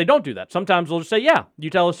 Sometimes they don't do that. Sometimes they'll just say, yeah, you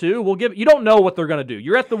tell us who, we'll give. You don't know what they're going to do.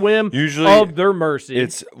 You're at the whim of their mercy.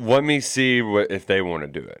 It's let me see if they want to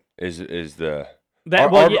do it.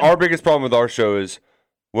 Our biggest problem with our show is.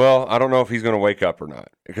 Well, I don't know if he's going to wake up or not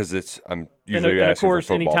because I'm usually and asking of course,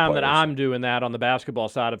 for football anytime players. that I'm doing that on the basketball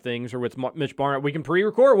side of things or with Mitch Barnhart, we can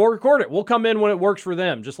pre-record. We'll record it. We'll come in when it works for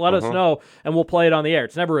them. Just let us know, and we'll play it on the air.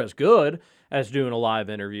 It's never as good as doing a live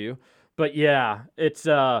interview. But yeah, it's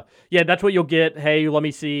that's what you'll get. Hey, let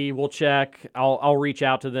me see. We'll check. I'll reach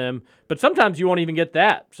out to them. But sometimes you won't even get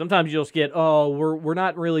that. Sometimes you'll just get, we're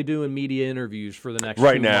not really doing media interviews for the next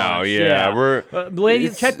right 2 now. months. Yeah, we're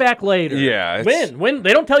check back later. Yeah, when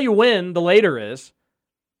they don't tell you when the later is.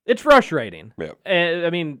 It's frustrating. Yeah. I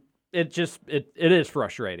mean, it is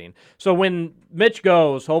frustrating. So when Mitch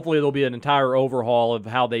goes, hopefully there'll be an entire overhaul of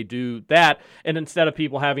how they do that, and instead of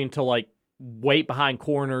people having to wait behind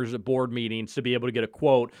corners at board meetings to be able to get a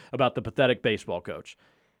quote about the pathetic baseball coach.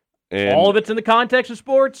 And all of it's in the context of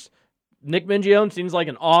sports. Nick Mingione seems like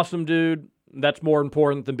an awesome dude. That's more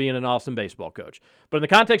important than being an awesome baseball coach. But in the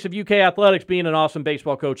context of UK athletics, being an awesome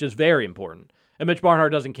baseball coach is very important. And Mitch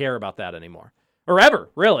Barnhart doesn't care about that anymore. Or ever,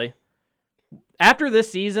 really. After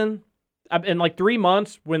this season, in 3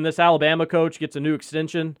 months, when this Alabama coach gets a new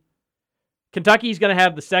extension, Kentucky's going to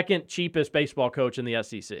have the second cheapest baseball coach in the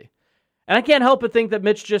SEC. And I can't help but think that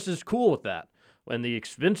Mitch just is cool with that. When the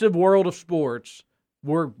expensive world of sports,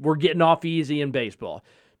 we're getting off easy in baseball.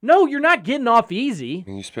 No, you're not getting off easy.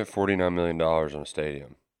 And you spent $49 million on a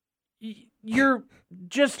stadium. You're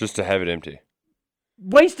just to have it empty.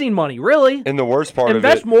 Wasting money, really. And the worst part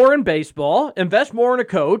invest more in baseball, invest more in a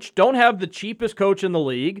coach, don't have the cheapest coach in the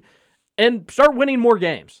league, and start winning more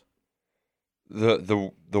games.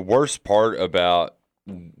 The worst part about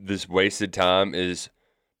this wasted time is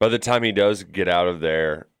by the time he does get out of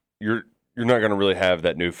there, you're not going to really have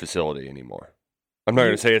that new facility anymore. I'm not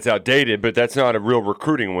going to say it's outdated, but that's not a real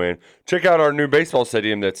recruiting win. Check out our new baseball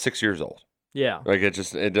stadium that's 6 years old. Yeah.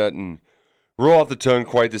 It doesn't roll off the tongue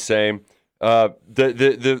quite the same.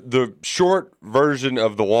 The short version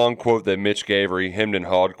of the long quote that Mitch gave, where he hemmed and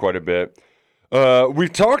hawed quite a bit.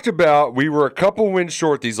 We've talked about we were a couple wins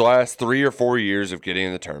short these last 3 or 4 years of getting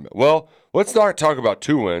in the tournament. Well, let's not talk about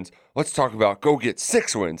 2 wins. Let's talk about go get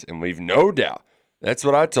 6 wins and leave no doubt. That's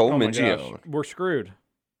what I told Mingione. We're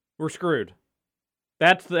screwed.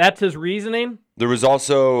 That's his reasoning. There was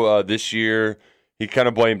also this year he kind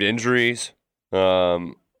of blamed injuries.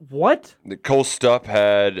 What? Cole Stupp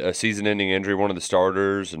had a season-ending injury, one of the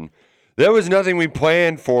starters, and There was nothing we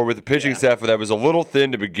planned for with the pitching staff that was a little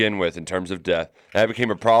thin to begin with in terms of depth. That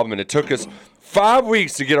became a problem, and it took us 5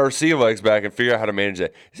 weeks to get our sea legs back and figure out how to manage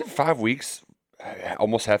that. Is it 5 weeks?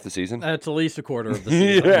 Almost half the season? That's at least a quarter of the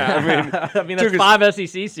season. I mean, that's 5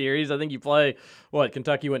 SEC series. I think you play,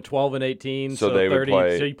 Kentucky went 12-18, so they 30. would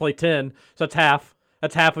play. So you play 10. So that's half.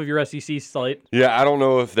 That's half of your SEC slate. Yeah, I don't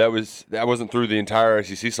know if that wasn't through the entire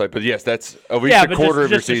SEC slate, but yes, that's at least a quarter of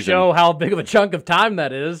your season. Just to show how big of a chunk of time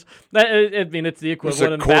that is. It's the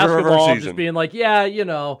equivalent in basketball, just being like,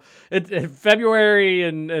 February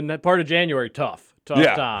and part of January, tough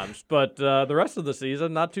times. But the rest of the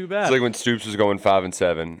season, not too bad. It's like when Stoops was going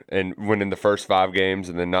 5-7 and winning the first 5 games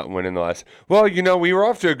and then not winning the last. Well, we were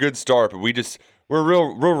off to a good start, but we're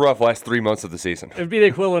real rough last 3 months of the season. It would be the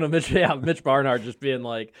equivalent of Mitch Barnhart just being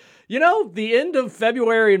like, the end of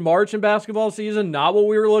February and March in basketball season, not what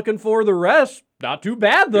we were looking for. The rest, not too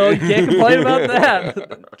bad, though. You can't complain about that.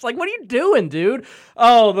 It's like, what are you doing, dude?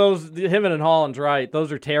 Oh, him and Holland's right.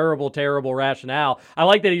 Those are terrible, terrible rationale. I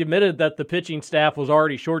like that he admitted that the pitching staff was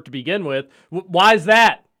already short to begin with. Why is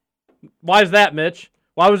that? Why is that, Mitch?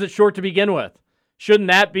 Why was it short to begin with?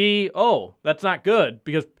 Shouldn't that be, that's not good?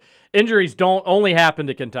 Because injuries don't only happen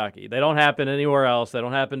to Kentucky. They don't happen anywhere else. They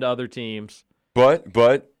don't happen to other teams. But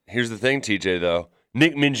here's the thing, TJ, though.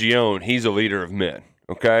 Nick Mingione, he's a leader of men,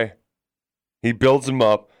 okay? He builds them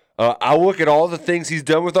up. I look at all the things he's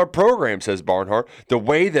done with our program, says Barnhart. The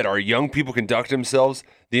way that our young people conduct themselves,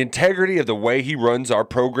 the integrity of the way he runs our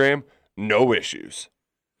program, no issues.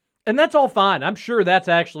 And that's all fine. I'm sure that's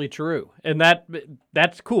actually true. And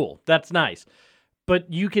that's cool. That's nice.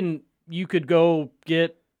 But you could go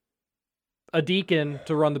get a deacon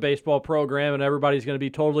to run the baseball program, and everybody's going to be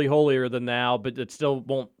totally holier than thou, but it still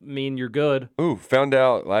won't mean you're good. Ooh, found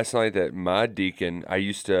out last night that my deacon, I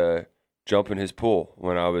used to jump in his pool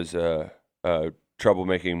when I was a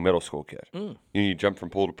troublemaking middle school kid. You jump from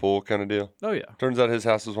pool to pool kind of deal? Oh, yeah. Turns out his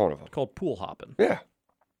house was one of them. It's called pool hopping. Yeah.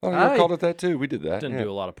 I called it that too. We did that. Didn't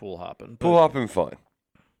do a lot of pool hopping. Pool hopping fun.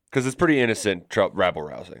 Because it's pretty innocent,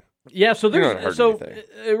 rabble-rousing. Yeah, so anything.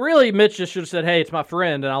 Really, Mitch just should have said, hey, it's my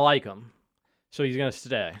friend, and I like him. So he's going to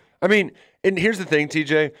stay. I mean, and here's the thing,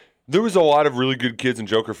 TJ. There was a lot of really good kids in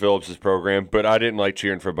Joker Phillips' program, but I didn't like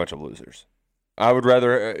cheering for a bunch of losers. I would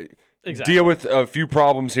rather deal with a few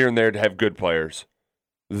problems here and there to have good players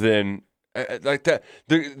than like that.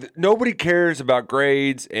 Nobody cares about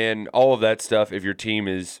grades and all of that stuff if your team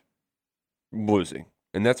is losing.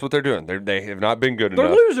 And that's what they're doing. They have not been good enough.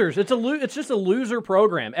 They're losers. It's just a loser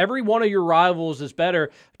program. Every one of your rivals is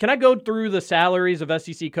better. Can I go through the salaries of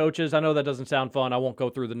SEC coaches? I know that doesn't sound fun. I won't go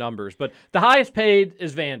through the numbers. But the highest paid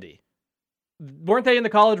is Vandy. Weren't they in the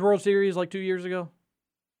College World Series like 2 years ago?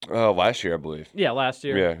 Last year, I believe. Yeah, last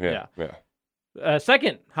year. Yeah.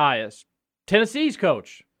 Second highest, Tennessee's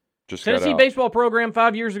coach. Tennessee baseball program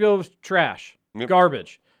 5 years ago was trash.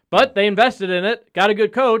 Garbage. But they invested in it, got a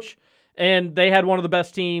good coach, and they had one of the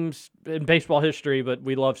best teams in baseball history, but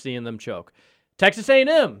we love seeing them choke. Texas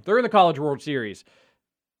A&M, they're in the College World Series.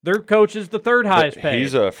 Their coach is the third highest paid.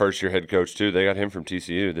 He's a first-year head coach, too. They got him from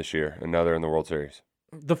TCU this year, and now they're in the World Series.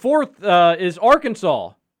 The fourth is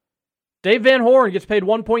Arkansas. Dave Van Horn gets paid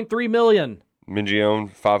 $1.3 million.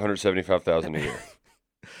 Mingione, $575,000 a year.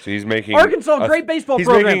 So he's making Arkansas, great baseball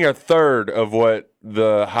program. He's making a third of what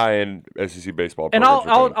the high-end SEC baseball and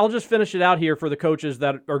programs I'll just finish it out here for the coaches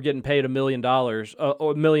that are getting paid $1 million,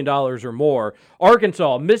 $1 million or more.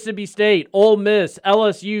 Arkansas, Mississippi State, Ole Miss,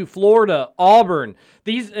 LSU, Florida, Auburn.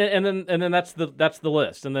 These and then that's the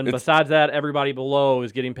list. And then besides that, everybody below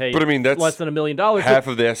is getting paid. But I mean, that's less than $1 million. Half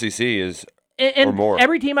of the SEC is. And or more.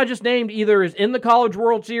 Every team I just named either is in the College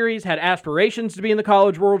World Series, had aspirations to be in the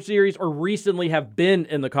College World Series, or recently have been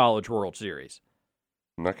in the College World Series.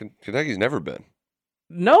 Kentucky's never been.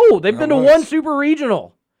 No, they've been to one super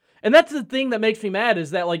regional. And that's the thing that makes me mad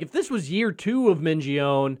is that, like, if this was year 2 of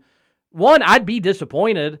Mingione, one, I'd be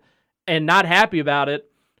disappointed and not happy about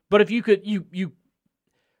it. But if you could,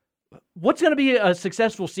 what's going to be a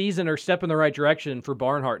successful season or step in the right direction for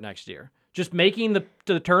Barnhart next year? Just making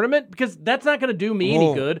the tournament? Because that's not going to do me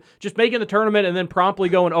any good. Just making the tournament and then promptly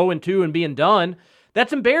going 0-2 and being done.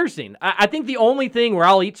 That's embarrassing. I think the only thing where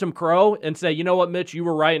I'll eat some crow and say, you know what, Mitch, you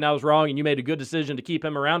were right and I was wrong and you made a good decision to keep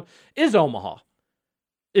him around is Omaha.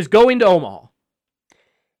 Is going to Omaha.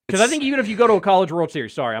 Because I think even if you go to a College World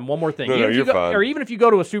Series, sorry, I'm one more thing. You're fine. Or even if you go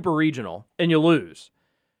to a super regional and you lose,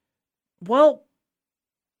 well,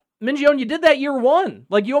 Mingione, you did that year 1.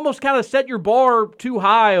 Like, you almost kind of set your bar too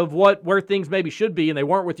high of where things maybe should be, and they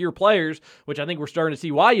weren't with your players, which I think we're starting to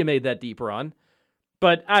see why you made that deep run.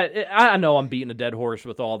 But I know I'm beating a dead horse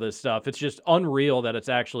with all this stuff. It's just unreal that it's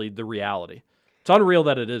actually the reality. It's unreal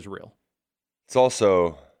that it is real. it's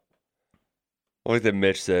also like that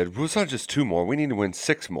Mitch said, well, it's not just 2 more. We need to win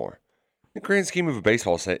 6 more. In the grand scheme of a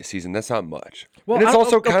baseball season, that's not much. Well, and it's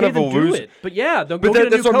also kind of a loser. But yeah, they'll go get a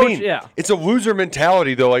that's new what coach. I mean. Yeah. It's a loser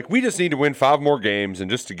mentality, though. Like, we just need to win 5 more games and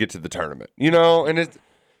just to get to the tournament, And it's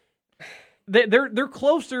they're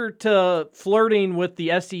closer to flirting with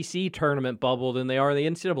the SEC tournament bubble than they are the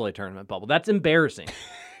NCAA tournament bubble. That's embarrassing.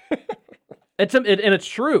 And it's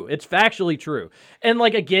true. It's factually true. And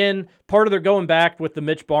like again, part of their going back with the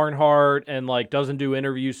Mitch Barnhart and like doesn't do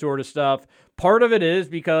interview sort of stuff. Part of it is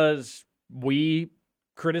because we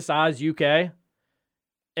criticize UK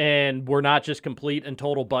and we're not just complete and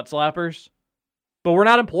total butt slappers. But we're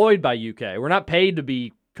not employed by UK. We're not paid to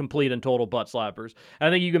be complete and total butt slappers.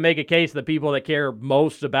 I think you can make a case that people that care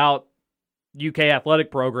most about UK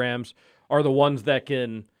athletic programs are the ones that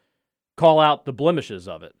can call out the blemishes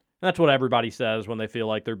of it. And that's what everybody says when they feel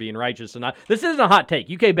like they're being righteous. And this isn't a hot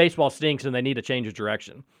take. UK baseball stinks and they need to change of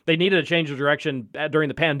direction. They needed to change of direction during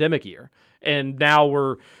the pandemic year. And now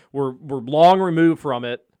we're long removed from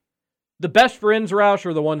it. The best friends, Roush,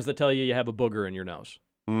 are the ones that tell you have a booger in your nose.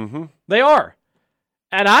 Mm-hmm. They are.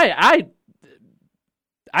 And I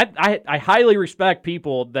highly respect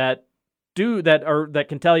people that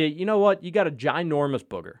can tell you, you know what, you got a ginormous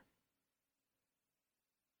booger.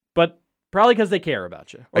 But probably because they care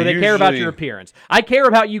about you or they care about your appearance. I care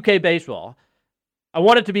about UK baseball. I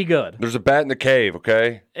want it to be good. There's a bat in the cave,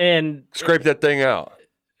 okay? And scrape that thing out.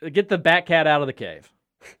 Get the bat cat out of the cave.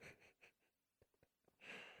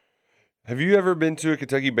 Have you ever been to a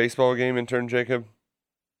Kentucky baseball game, intern Jacob?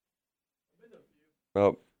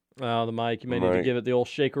 Oh, the mic. You may need to give it the old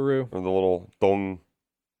shakeroo. Or the little dong.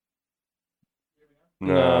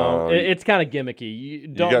 No, it's kind of gimmicky.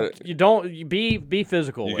 You be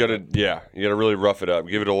physical. You gotta really rough it up.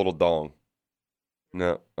 Give it a little dong.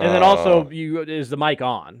 No, and then also is the mic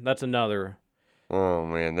on? That's another. Oh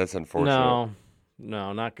man, that's unfortunate.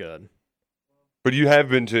 No, not good. But you have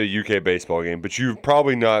been to a UK baseball game, but you've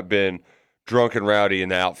probably not been drunk and rowdy in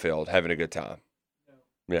the outfield having a good time.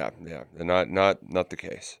 Yeah, and not the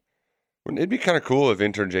case. It'd be kind of cool if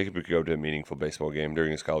intern Jacob could go to a meaningful baseball game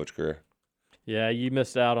during his college career. Yeah, you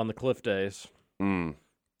missed out on the Cliff days.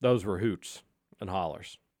 Those were hoots and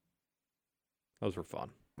hollers. Those were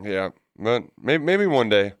fun. Yeah, but maybe one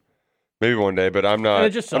day. Maybe one day, but I'm not.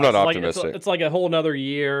 I'm not optimistic. It's like a whole nother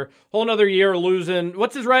year. Losing.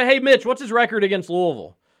 What's his right? Hey, Mitch, what's his record against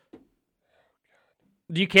Louisville?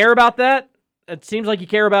 Do you care about that? It seems like you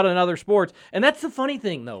care about it in other sports, and that's the funny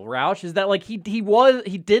thing, though, Roush, is that like he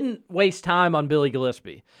didn't waste time on Billy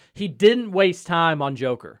Gillispie. He didn't waste time on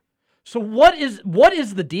Joker. So what is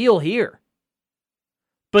the deal here?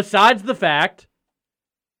 Besides the fact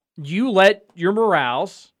you let your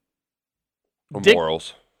morals,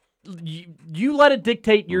 morals. You let it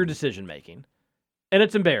dictate your decision making, and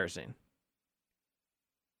it's embarrassing.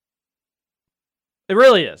 It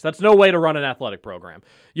really is. That's no way to run an athletic program.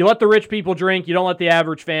 You let the rich people drink. You don't let the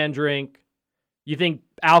average fan drink. You think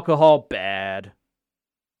alcohol bad,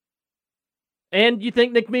 and you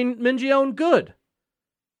think Nick Mingione good.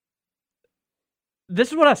 This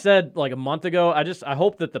is what I said like a month ago. I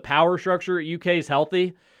hope that the power structure at UK is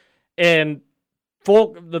healthy, and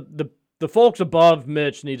the folks above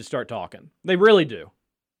Mitch need to start talking. They really do.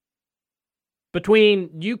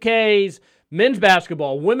 Between UK's men's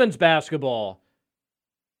basketball, women's basketball,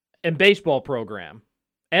 and baseball program,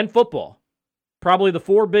 and football, probably the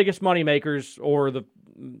 4 biggest money makers, or the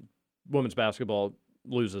women's basketball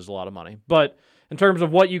loses a lot of money. But in terms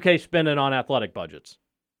of what UK spending on athletic budgets,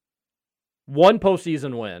 1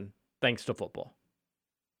 postseason win thanks to football.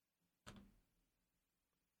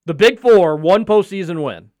 The Big 4, 1 postseason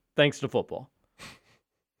win thanks to football.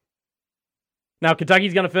 Now,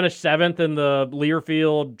 Kentucky's going to finish 7th in the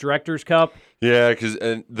Learfield Directors' Cup. Yeah, because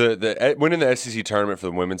the winning the SEC tournament for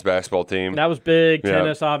the women's basketball team. That was big. Yeah.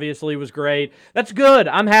 Tennis, obviously, was great. That's good.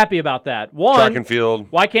 I'm happy about that. Track and field.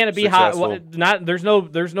 Why can't it be high? There's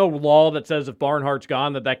no law that says if Barnhart's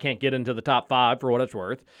gone that can't get into the top 5 for what it's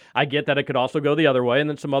worth. I get that it could also go the other way, and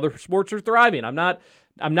then some other sports are thriving. I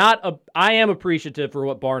am appreciative for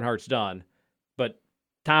what Barnhart's done, but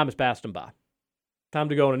time has passed him by. Time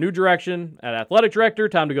to go in a new direction at athletic director.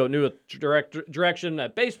 Time to go in a new direction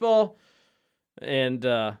at baseball. And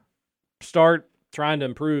start trying to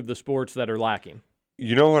improve the sports that are lacking.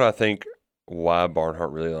 You know what I think why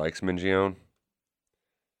Barnhart really likes Mingione?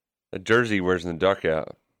 A jersey he wears in the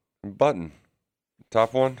dugout. Button.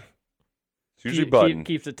 Top one. It's usually button.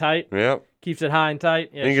 Keeps it tight. Yeah. Keeps it high and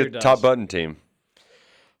tight. Yeah, I think sure it's does. top button team.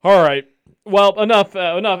 All right. Well, enough.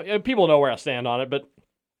 People know where I stand on it, but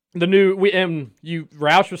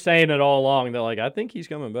Roush was saying it all along. They're like, I think he's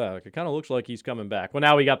coming back. It kind of looks like he's coming back. Well,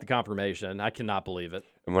 now we got the confirmation. I cannot believe it.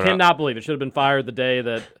 Cannot believe it. Should have been fired the day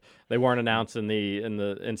that they weren't announced in the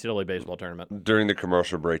NCAA baseball tournament. During the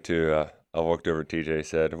commercial break too, I walked over to TJ,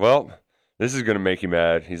 said, "Well, this is going to make you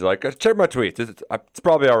mad." He's like, "Check my tweets. It's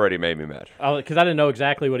probably already made me mad." Because I didn't know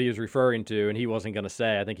exactly what he was referring to, and he wasn't going to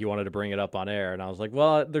say. I think he wanted to bring it up on air, and I was like,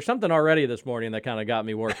 "Well, there's something already this morning that kind of got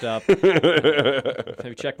me worked up."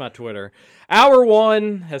 Maybe check my Twitter. Hour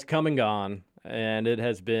 1 has come and gone, and it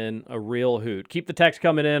has been a real hoot. Keep the text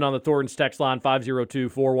coming in on the Thornton's text line,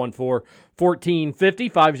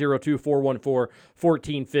 502-414-1450,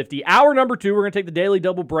 502-414-1450. Hour number 2, we're going to take the daily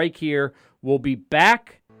double break here. We'll be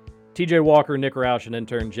back. TJ Walker, Nick Roush, and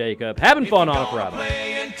intern Jacob. Having fun on a Friday.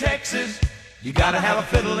 Play in Texas, you gotta have a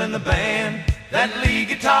fiddle in the band. That lead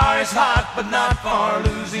guitar is hot, but not for a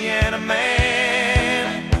Louisiana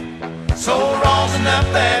man. So rosin up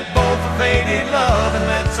that bowl for faded love and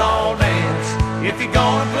let's all dance. If you're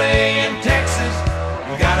gonna play in Texas,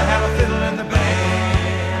 you gotta have a fiddle in the band.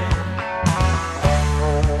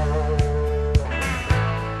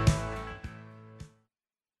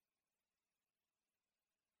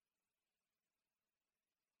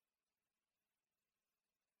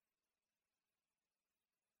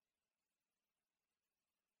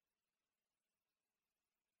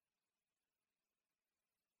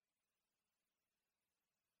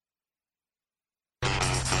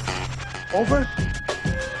 Over?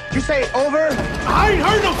 You say over? I ain't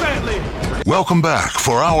heard no family. Welcome back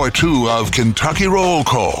for Hour 2 of Kentucky Roll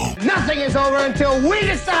Call Nothing is over until we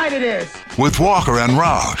decide it is. with Walker and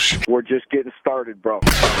Roush. We're just getting started, bro.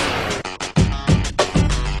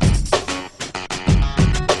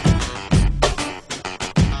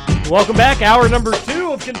 Welcome back. Hour number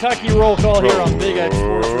 2 of Kentucky Roll Call here on Big X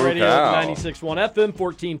Sports Radio, 96.1 FM,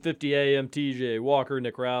 1450 AM. TJ Walker,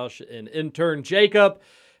 Nick Roush, and intern Jacob.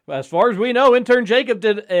 As far as we know, intern Jacob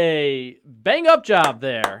did a bang-up job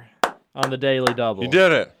there on the Daily Double. You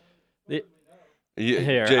did it.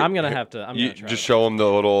 I'm going to have to. I'm you gonna try just show them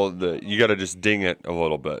you got to just ding it a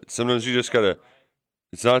little bit. Sometimes you just got to,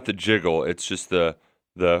 it's not the jiggle, it's just the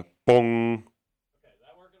bong. Okay, does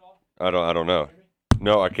that work at all? I don't know.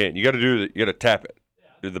 No, I can't. You got to you got to tap it.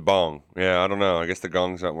 Do the bong. Yeah, I don't know. I guess the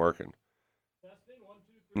gong's not working.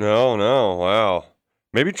 No, wow.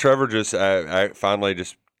 Maybe Trevor just finally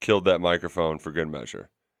just killed that microphone for good measure.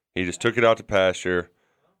 He just took it out to pasture.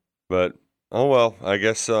 But oh well, I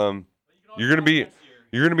guess you're gonna be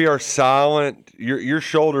our silent. Your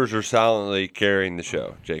shoulders are silently carrying the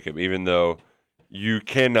show, Jacob. Even though you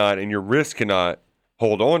cannot and your wrist cannot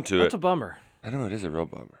hold on to it. That's a bummer. I know it is a real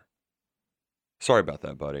bummer. Sorry about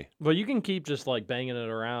that, buddy. Well, you can keep just like banging it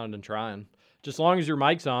around and trying. Just as long as your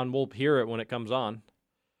mic's on, we'll hear it when it comes on.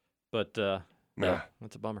 But no,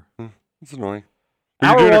 that's a bummer. It's annoying.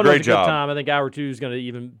 Hour You're doing 1 a great was a job. good time. I think hour 2 is going to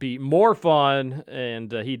even be more fun,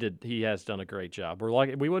 and he has done a great job.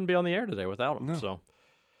 We wouldn't be on the air today without him. No. So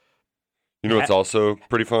You know what's also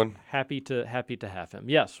pretty fun? happy to have him.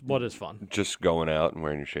 Yes, what is fun? Just going out and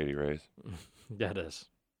wearing your Shady Rays. That is.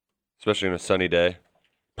 Especially on a sunny day.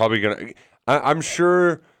 Probably going to I'm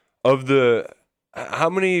sure of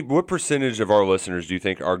what percentage of our listeners do you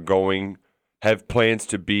think have plans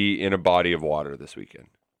to be in a body of water this weekend?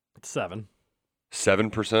 7.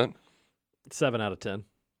 7%? 7 out of 10.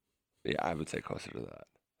 Yeah, I would say closer to that.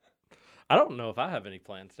 I don't know if I have any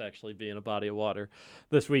plans to actually be in a body of water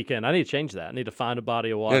this weekend. I need to change that. I need to find a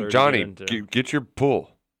body of water. Yeah, Johnny, to get into. get your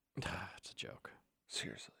pool. It's a joke.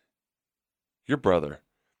 Seriously. Your brother.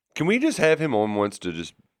 Can we just have him on once to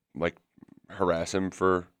just, harass him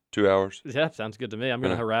for 2 hours? Yeah, sounds good to me. I'm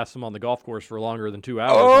going to harass him on the golf course for longer than 2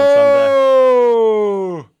 hours on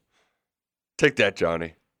Oh! Take that,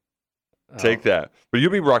 Johnny. Take that. But you'll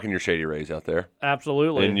be rocking your Shady Rays out there.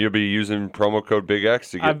 Absolutely. And you'll be using promo code Big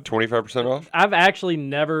X to get 25% off? I've actually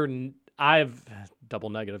I've double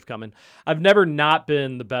negative coming. I've never not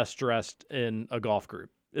been the best dressed in a golf group.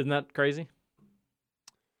 Isn't that crazy?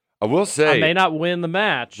 I will say. I may not win the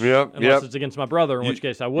match unless it's against my brother, in which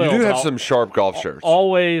case I will. You do have some sharp golf shirts.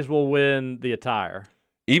 Always will win the attire.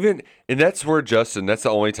 And that's where Justin, that's the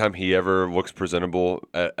only time he ever looks presentable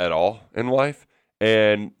at all in life.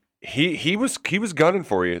 And he was gunning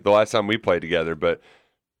for you the last time we played together, but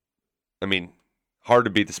I mean, hard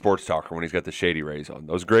to beat the sports talker when he's got the Shady Rays on.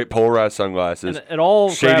 Those great polarized sunglasses. And it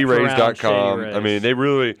all ShadyRays.com. I mean, they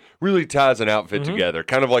really ties an outfit together,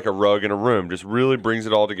 kind of like a rug in a room. Just really brings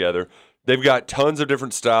it all together. They've got tons of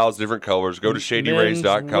different styles, different colors. Go to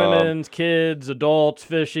ShadyRays.com. Women's, kids, adults,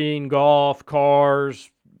 fishing, golf,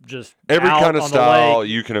 cars, just Every out kind of on the style lake.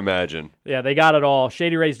 you can imagine. Yeah, they got it all.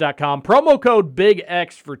 ShadyRays.com. Promo code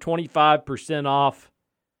BIGX for 25% off.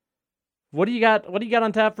 What do you got? What do you got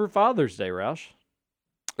on tap for Father's Day, Roush?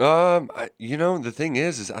 The thing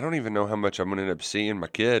is I don't even know how much I'm going to end up seeing my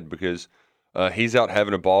kid because he's out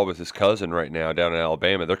having a ball with his cousin right now down in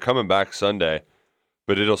Alabama. They're coming back Sunday,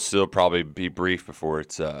 but it'll still probably be brief before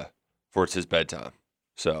it's his bedtime.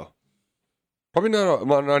 So probably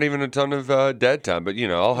not even a ton of dead time, but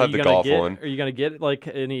I'll have the golf one. Are you gonna get like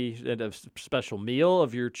any special meal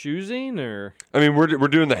of your choosing, or? I mean, we're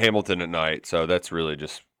doing the Hamilton at night, so that's really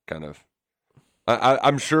just kind of.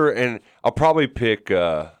 I'm sure, and I'll probably pick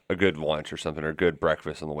a good lunch or something, or a good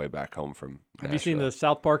breakfast on the way back home from Nashville. Have you seen the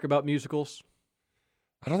South Park about musicals?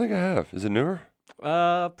 I don't think I have. Is it newer?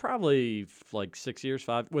 Probably like 6 years,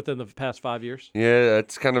 within the past 5 years. Yeah,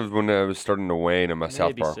 that's kind of when I was starting to wane in my South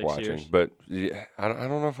Maybe Park 6 watching. years. But yeah, I don't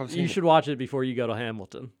know if I've seen You it. should watch it before you go to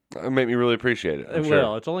Hamilton. It'll make me really appreciate it. It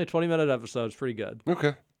will. It's only a 20-minute episode. It's pretty good.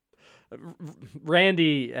 Okay.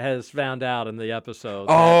 Randy has found out in the episode.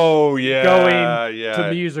 Oh yeah, going yeah.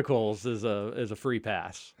 to musicals is a free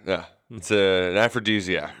pass. Yeah, it's an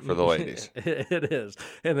aphrodisiac for the ladies. It is.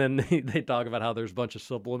 And then they talk about how there's a bunch of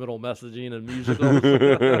subliminal messaging in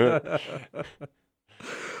musicals.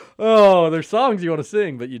 Oh, there's songs you want to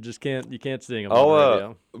sing, but you can't sing them on the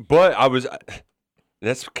radio. But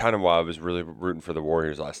that's kind of why I was really rooting for the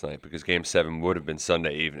Warriors last night, because Game 7 would have been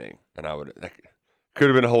Sunday evening, and that could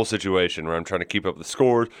have been a whole situation where I'm trying to keep up the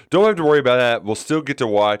scores. Don't have to worry about that. We'll still get to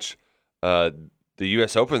watch the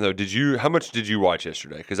U.S. Open, though. How much did you watch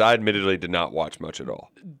yesterday? Because I admittedly did not watch much at all.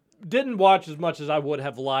 Didn't watch as much as I would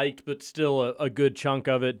have liked, but still a good chunk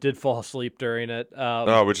of it. Did fall asleep during it.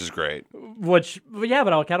 Which is great. But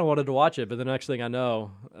I kind of wanted to watch it, but the next thing I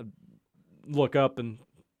know, I look up and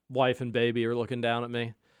wife and baby are looking down at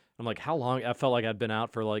me. I'm like, how long? I felt like I'd been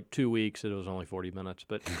out for like 2 weeks. It was only 40 minutes,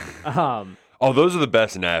 but those are the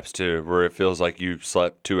best naps too, where it feels like you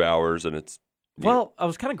slept 2 hours and it's. Well, I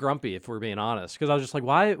was kind of grumpy, if we're being honest, because I was just like,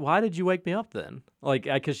 why did you wake me up then? Like,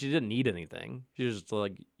 because she didn't need anything. She was just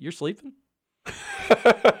like, you're sleeping?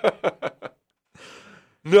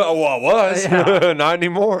 No, I was. Yeah. Not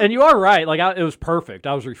anymore. And you are right. Like, it was perfect.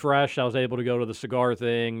 I was refreshed. I was able to go to the cigar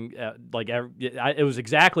thing. It was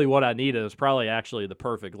exactly what I needed. It was probably actually the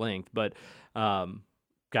perfect length. But,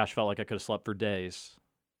 gosh, felt like I could have slept for days.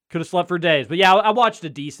 But, yeah, I watched a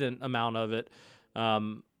decent amount of it.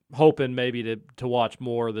 Hoping maybe to watch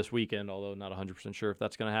more this weekend, although not 100% sure if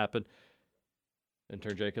that's going to happen.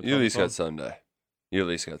 Intern Jacobs. You at least got Sunday.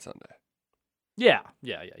 Yeah.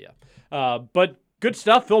 But good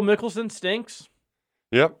stuff. Phil Mickelson stinks.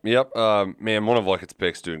 Yep. Man, one of Luckett's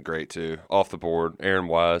picks doing great too. Off the board. Aaron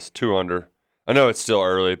Wise, 2 under. I know it's still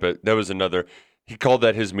early, but that was another. He called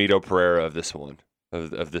that his Mito Pereira of this one,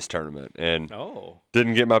 of this tournament, and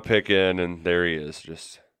didn't get my pick in, and there he is,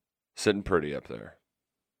 just sitting pretty up there.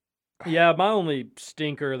 Yeah, my only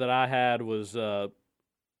stinker that I had was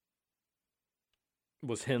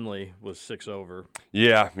Henley was 6 over.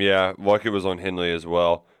 Yeah. Luckett was on Henley as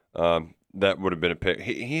well. That would have been a pick.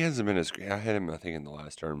 He hasn't been as great. I had him, I think, in the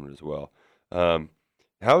last tournament as well.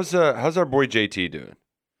 How's our boy JT doing?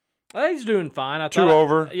 He's doing fine. 2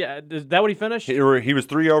 over. Yeah, is that what he finished? He was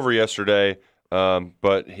 3 over yesterday.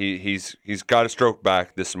 But he's got a stroke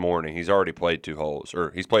back this morning. He's already played 2 holes, or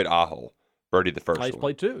he's played a hole. Birdied the first one. He's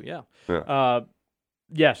played 2, yeah.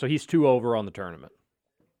 So he's 2 over on the tournament.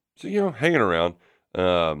 So, hanging around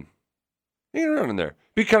in there.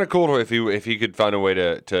 Be kind of cool if he could find a way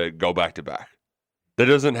to go back to back. That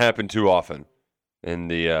doesn't happen too often in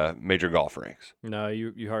the major golf ranks. No,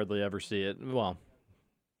 you hardly ever see it. Well,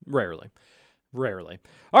 rarely.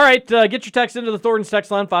 All right, get your text into the Thornton's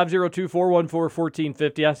text line,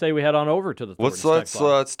 502-414-1450. I say we head on over to the Thornton's text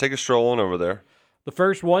line. Let's take a stroll on over there. The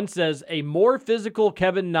first one says, a more physical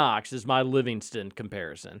Kevin Knox is my Livingston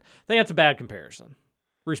comparison. I think that's a bad comparison,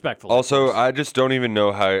 respectfully. Also, I just don't even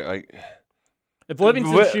know how. If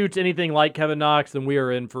Livingston shoots anything like Kevin Knox, then we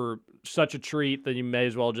are in for such a treat that you may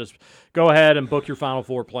as well just go ahead and book your Final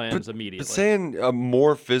Four plans immediately. But saying a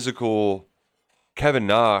more physical Kevin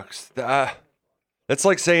Knox, that's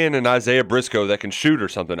like saying an Isaiah Briscoe that can shoot or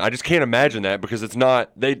something. I just can't imagine that because it's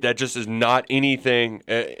not. That just is not anything.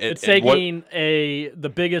 It's taking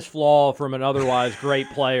the biggest flaw from an otherwise great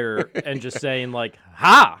player and just saying like,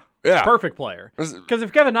 "Ha, yeah, perfect player." Because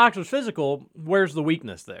if Kevin Knox was physical, where's the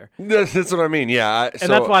weakness there? That's what I mean. Yeah, and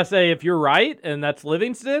that's why I say if you're right and that's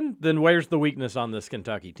Livingston, then where's the weakness on this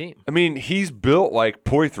Kentucky team? I mean, he's built like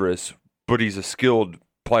Poitras, but he's a skilled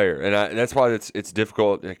player, and that's why it's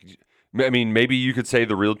difficult. I mean, maybe you could say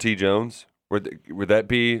the real T. Jones, Would that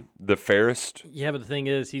be the fairest? Yeah, but the thing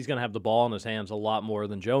is, he's going to have the ball in his hands a lot more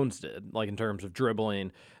than Jones did, like in terms of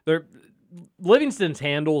dribbling. Livingston's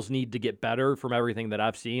handles need to get better from everything that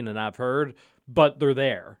I've seen and I've heard, but they're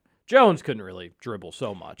there. Jones couldn't really dribble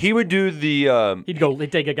so much. He would do the.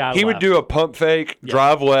 He'd take a guy. He would do a pump fake,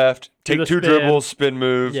 drive left, take two spin. dribbles, spin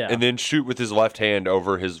move, Yeah. and then shoot with his left hand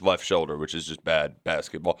over his left shoulder, which is just bad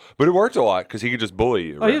basketball. But it worked a lot because he could just bully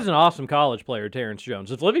you. Oh, he was an awesome college player, Terrence Jones.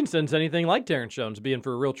 If Livingston's anything like Terrence Jones, it'd be in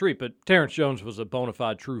for a real treat. But Terrence Jones was a bona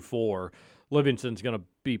fide true 4. Livingston's going to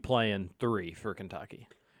be playing 3 for Kentucky.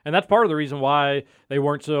 And that's part of the reason why they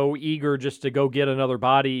weren't so eager just to go get another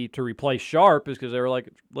body to replace Sharp, is because they were like,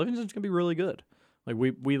 Livingston's going to be really good. Like,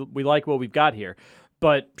 we like what we've got here.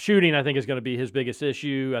 But shooting, I think, is going to be his biggest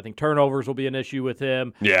issue. I think turnovers will be an issue with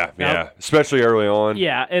him. Yeah, especially early on.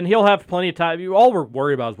 Yeah, and he'll have plenty of time. All we're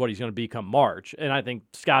worried about is what he's going to be come March, and I think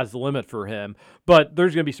sky's the limit for him. But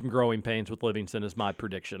there's going to be some growing pains with Livingston, is my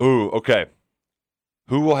prediction. Ooh, okay.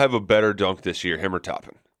 Who will have a better dunk this year, him or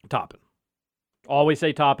Toppin? Toppin. Always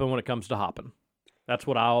say Toppin when it comes to hopping. That's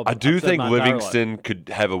what I do think Livingston could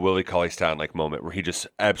have a Willie Cauley-Stein-like moment where he just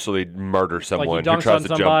absolutely murders someone like he who dunks tries on to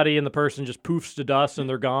somebody and the person just poofs to dust and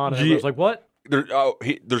they're gone. And everyone's like, what?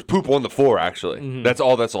 There's poop on the floor, actually. Mhm. That's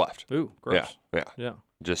all that's left. Ooh, gross. Yeah.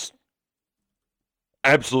 Just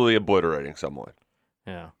absolutely obliterating someone.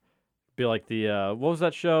 Yeah. Be like the, what was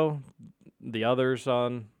that show? The Others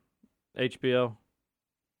on HBO?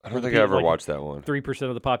 I don't think I ever watched that one. 3%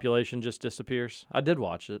 of the population just disappears. I did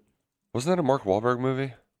watch it. Wasn't that a Mark Wahlberg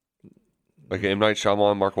movie? Like M. Night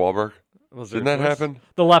Shyamalan, Mark Wahlberg? Didn't that happen?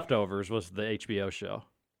 The Leftovers was the HBO show.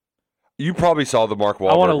 You probably saw the Mark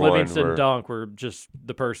Wahlberg I want a one Livingston dunk where just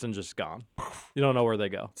the person just gone. You don't know where they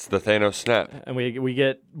go. It's the Thanos snap. And we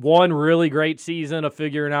get one really great season of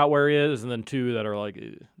figuring out where he is, and then 2 that are like,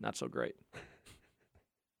 not so great.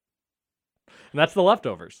 And that's the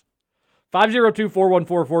Leftovers.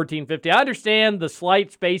 502-414-1450. I understand the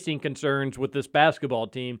slight spacing concerns with this basketball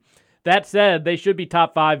team. That said, they should be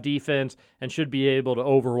top 5 defense and should be able to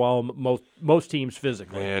overwhelm most teams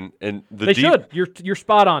physically. Man, and they should. You're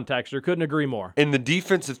spot on, Texter. Couldn't agree more. And the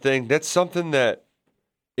defensive thing, that's something that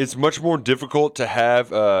it's much more difficult to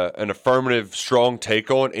have an affirmative, strong take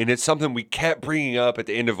on, and it's something we kept bringing up at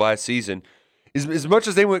the end of last season. As much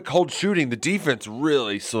as they went cold shooting, the defense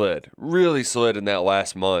really slid in that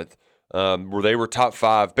last month. Where they were top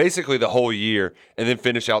 5 basically the whole year and then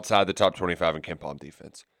finish outside the top 25 in KenPom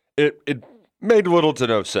defense. It made little to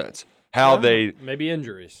no sense how they... Maybe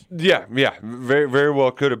injuries. Yeah, very, very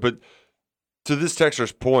well could have. But to this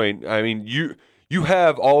texter's point, I mean, you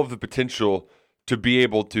have all of the potential to be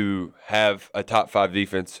able to have a top 5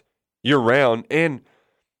 defense year-round, and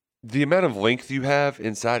the amount of length you have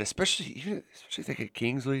inside, especially think of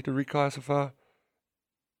Kingsley to reclassify,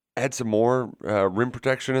 add some more rim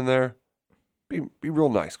protection in there. Be real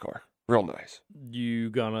nice, Carr. Real nice. You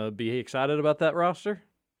gonna be excited about that roster?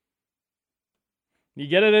 You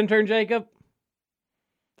get it, intern Jacob?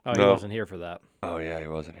 Oh, No. he wasn't here for that. Oh, yeah, he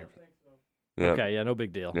wasn't here. Yeah. Okay, yeah, no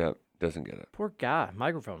big deal. Yeah, doesn't get it. Poor guy,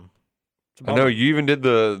 microphone. It's a I know, bummer. you even did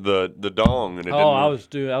the dong. And it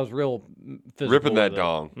didn't I was real physical ripping that with it.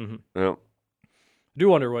 dong. Mhm. Yeah, I do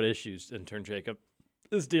wonder what issues intern Jacob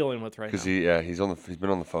is dealing with right now. because he's been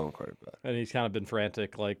on the phone quite a bit. And he's kind of been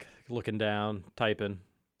frantic, like looking down, typing.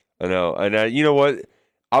 I know, and you know what?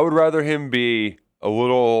 I would rather him be a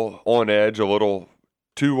little on edge, a little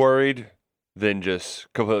too worried, than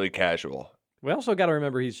just completely casual. We also got to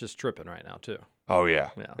remember he's just tripping right now, too. Oh yeah.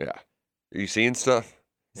 Are you seeing stuff?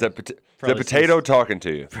 Is that Probably potato talking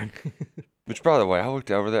to you? Which, by the way, I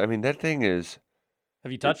looked over there. I mean, that thing is.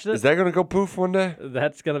 Have you touched it? Is that going to go poof one day?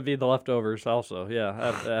 That's going to be the Leftovers also. Yeah,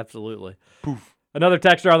 absolutely. Poof. Another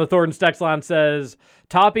texter on the Thornton's text line says,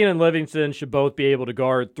 Topping and Livingston should both be able to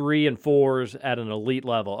guard 3 and 4s at an elite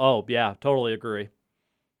level. Oh, yeah, totally agree.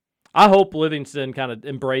 I hope Livingston kind of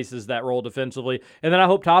embraces that role defensively. And then I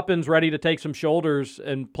hope Toppin's ready to take some shoulders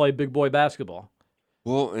and play big boy basketball.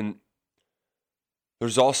 Well, and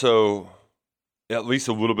there's also at least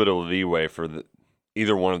a little bit of leeway for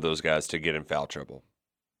either one of those guys to get in foul trouble.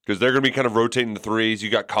 Because they're going to be kind of rotating the 3s. You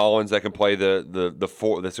got Collins that can play the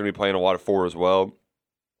 4, that's going to be playing a lot of 4 as well.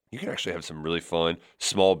 You can actually have some really fun,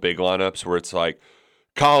 small, big lineups where it's like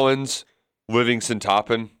Collins, Livingston,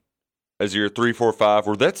 Toppin as your 3, 4, 5,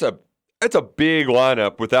 where that's a big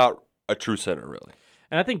lineup without a true center, really.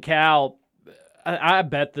 And I think Cal, I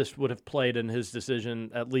bet this would have played in his decision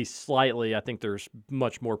at least slightly. I think there's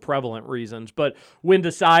much more prevalent reasons. But when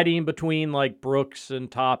deciding between like Brooks and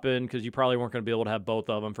Toppin, because you probably weren't going to be able to have both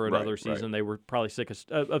of them for another season, they were probably sick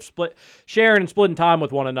of sharing and splitting time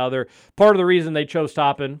with one another. Part of the reason they chose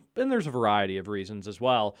Toppin, and there's a variety of reasons as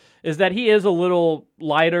well, is that he is a little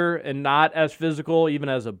lighter and not as physical, even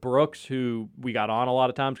as a Brooks, who we got on a lot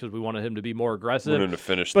of times because we wanted him to be more aggressive. Wanted him to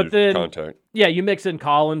finish but the then, contact. Yeah, you mix in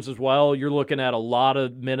Collins as well. You're looking at a lot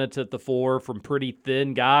of minutes at the 4 from pretty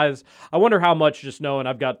thin guys. I wonder how much, just knowing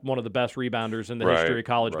I've got one of the best rebounders in the history of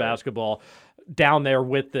college basketball down there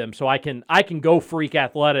with them, so I can go freak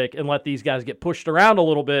athletic and let these guys get pushed around a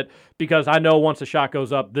little bit, because I know once a shot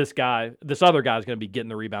goes up, this other guy's going to be getting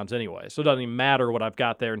the rebounds anyway. So it doesn't even matter what I've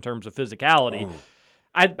got there in terms of physicality. Oh.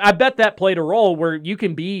 I bet that played a role where you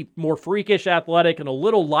can be more freakish, athletic, and a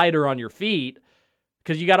little lighter on your feet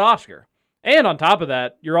because you got Oscar. And on top of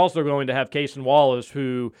that, you're also going to have Cason Wallace,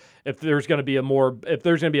 who, if there's going to be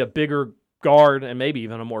a bigger guard and maybe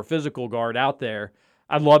even a more physical guard out there,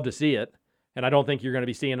 I'd love to see it. And I don't think you're going to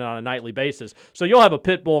be seeing it on a nightly basis. So you'll have a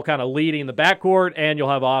Pitbull kind of leading the backcourt, and you'll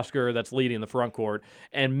have Oscar that's leading the front court,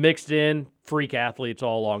 and mixed in freak athletes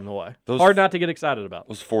all along the way. Hard not to get excited about.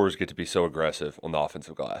 Those 4s get to be so aggressive on the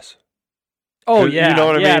offensive glass. Oh, yeah. You know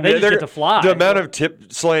what I mean? They just get to fly. The amount of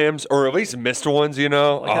tip slams, or at least missed ones,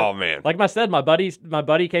 man. Like I said, my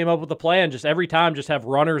buddy came up with a plan. Just every time, just have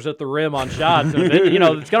runners at the rim on shots. And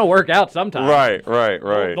it's going to work out sometime. Right.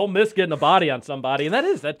 They'll miss getting a body on somebody. And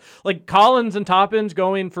that. Like Collins and Toppins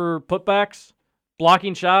going for putbacks,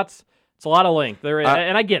 blocking shots. It's a lot of length. And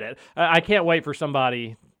I get it. I can't wait for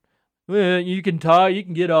somebody. Well, you can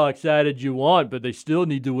get all excited you want, but they still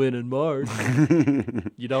need to win in March.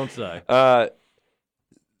 You don't say. I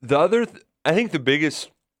think the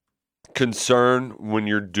biggest concern when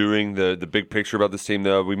you're doing the big picture about this team,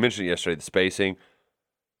 though, we mentioned it yesterday, the spacing.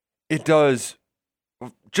 It does,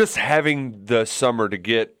 just having the summer to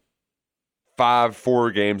get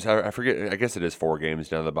 4 games, I forget, I guess it is 4 games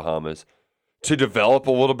down in the Bahamas, to develop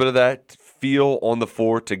a little bit of that feel on the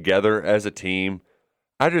floor together as a team.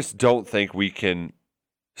 I just don't think we can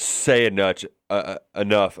say enough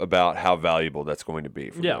about how valuable that's going to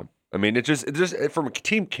be for them. I mean, it just from a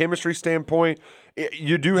team chemistry standpoint,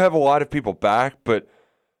 you do have a lot of people back, but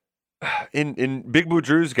in Big Blue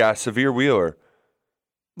Drew's guy, Severe Wheeler,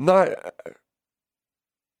 not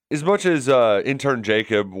as much as intern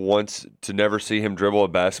Jacob wants to never see him dribble a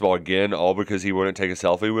basketball again, all because he wouldn't take a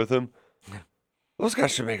selfie with him. Those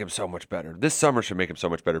guys should make him so much better. This summer should make him so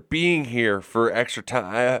much better. Being here for extra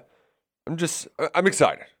time, I'm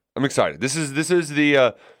excited. I'm excited. This is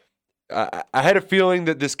the. I had a feeling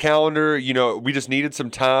that this calendar, we just needed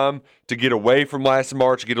some time to get away from last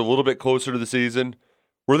March, get a little bit closer to the season.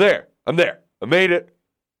 We're there. I'm there. I made it.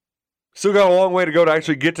 Still got a long way to go to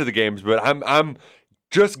actually get to the games, but I'm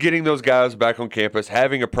just getting those guys back on campus,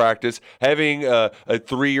 having a practice, having a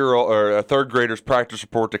 3-year-old or a 3rd grader's practice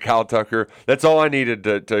report to Kyle Tucker. That's all I needed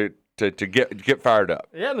to get fired up.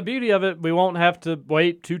 Yeah, and the beauty of it, we won't have to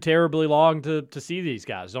wait too terribly long to see these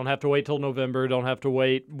guys. Don't have to wait till November. Don't have to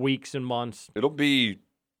wait weeks and months.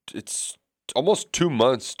 It's almost 2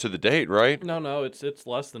 months to the date, right? No, it's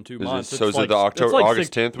less than 2 months. Is it the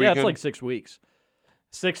August 10th weekend? Yeah, it's like 6 weeks.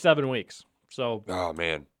 6-7 weeks. So. Oh,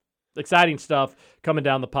 man. Exciting stuff coming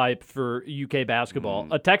down the pipe for UK basketball.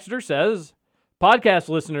 A texter says, podcast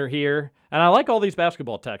listener here, and I like all these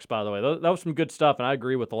basketball texts, by the way. That was some good stuff, and I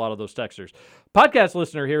agree with a lot of those texters. Podcast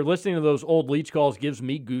listener here, listening to those old Leach calls gives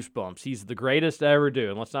me goosebumps. He's the greatest to ever do.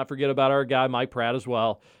 And let's not forget about our guy, Mike Pratt, as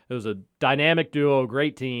well. It was a dynamic duo,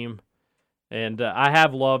 great team. And I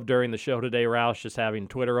have loved during the show today, Roush, just having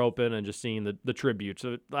Twitter open and just seeing the tributes.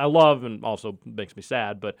 So I love, and also makes me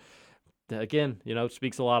sad, but again, it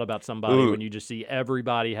speaks a lot about somebody when you just see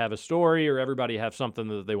everybody have a story or everybody have something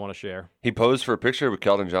that they want to share. He posed for a picture with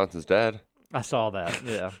Keldon Johnson's dad. I saw that.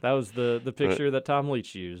 Yeah, that was the picture that Tom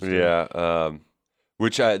Leach used. Yeah,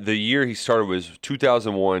 which the year he started was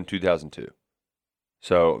 2001, 2002.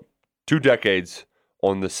 So 2 decades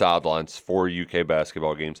on the sidelines for UK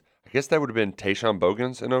basketball games. I guess that would have been Tayshaun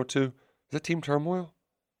Bogans in 2002. Is that Team Turmoil?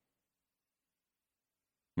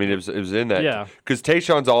 I mean, it was in that. Yeah. Because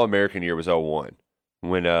Tayshaun's All-American year was 2001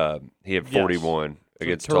 when he had 41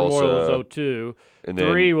 against Tulsa. Turmoil was 2002. And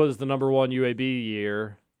 3 was the number 1 UAB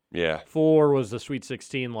year. Yeah. 4 was the Sweet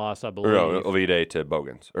 16 loss, I believe. No, Elite 8 to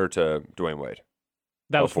Bogans, or to Dwayne Wade.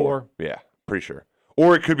 That was 4? Yeah, pretty sure.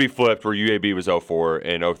 Or it could be flipped where UAB was 04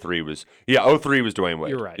 and 03 was, 03 was Dwayne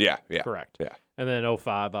Wade. You're right. Yeah. Correct. Yeah. And then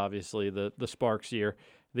 05, obviously, the Sparks year,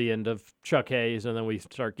 the end of Chuck Hayes, and then we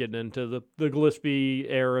start getting into the Gillespie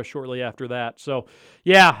era shortly after that. So,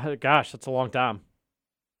 yeah, gosh, that's a long time.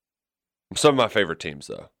 Some of my favorite teams,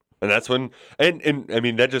 though. And that's when, and I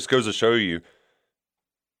mean, that just goes to show you,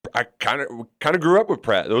 I kind of grew up with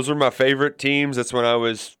Pratt. Those were my favorite teams. That's when I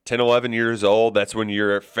was 10, 11 years old. That's when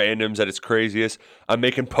your fandom's at its craziest. I'm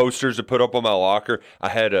making posters to put up on my locker.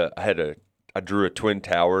 I drew a Twin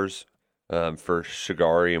Towers for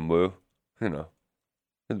Shigari and Wu. You know,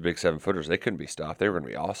 the big 7-footers. They couldn't be stopped. They were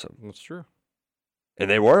going to be awesome. That's true. And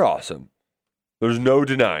they were awesome. There's no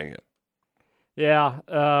denying it. Yeah.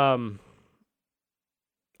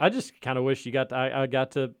 I just kind of wish I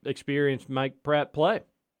got to experience Mike Pratt play.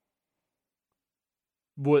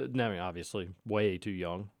 I mean, obviously, way too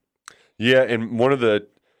young. Yeah, and one of the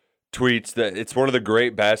tweets that it's one of the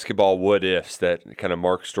great basketball what ifs that kind of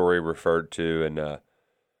Mark Story referred to, and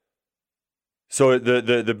so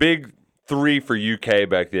the big three for UK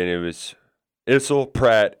back then, it was Issel,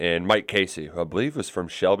 Pratt, and Mike Casey, who I believe was from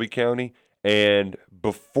Shelby County. And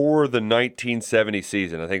before the 1970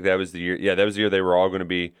 season, I think that was the year. Yeah, that was the year they were all going to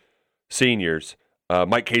be seniors.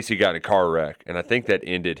 Mike Casey got in a car wreck, and I think that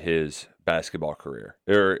ended his basketball career.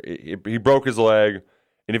 He broke his leg,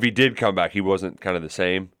 and if he did come back, he wasn't kind of the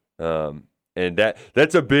same. And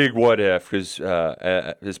that's a big what if, because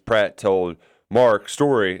as Pratt told Mark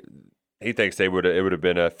Story, he thinks it would have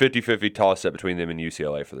been a 50-50 toss-up between them and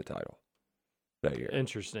UCLA for the title that year.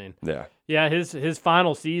 Interesting. Yeah. Yeah, his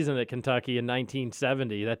final season at Kentucky in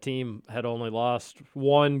 1970, that team had only lost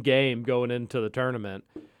one game going into the tournament,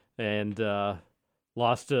 and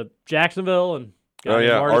lost to Jacksonville and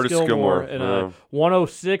Artis Gilmore in a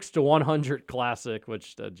 106-100 classic,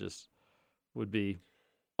 which just would be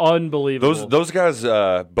unbelievable. Those guys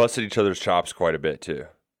busted each other's chops quite a bit too.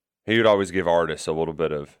 He would always give Artis a little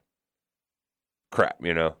bit of crap,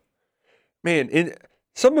 you know. Man,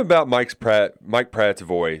 something about Mike Pratt's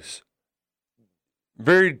voice,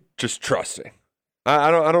 very just trusting. I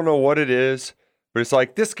don't know what it is, but it's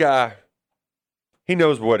like this guy, he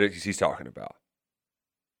knows what he's talking about.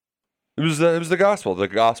 It was the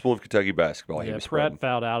gospel of Kentucky basketball. Yeah, Pratt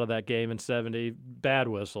fouled out of that game in 70. Bad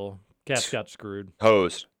whistle. Cats got screwed.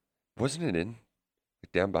 Hosed. Wasn't it in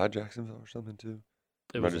down by Jacksonville or something too?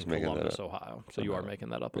 It was in Columbus, Ohio. So you are making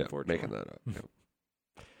that up, unfortunately. Making that up. Yep.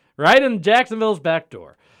 Right in Jacksonville's back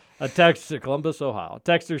door. A text to Columbus, Ohio.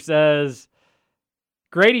 Texter says,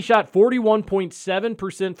 Grady shot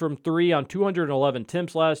 41.7% from three on 211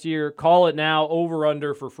 attempts last year. Call it now,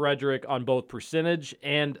 over-under for Frederick on both percentage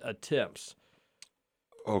and attempts.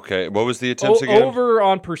 Okay, what was the attempts again? Over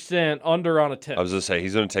on percent, under on attempts. I was going to say,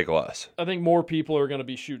 he's going to take less. I think more people are going to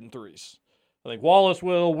be shooting threes. I think Wallace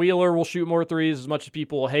will. Wheeler will shoot more threes as much as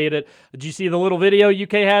people will hate it. Did you see the little video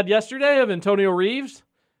UK had yesterday of Antonio Reeves?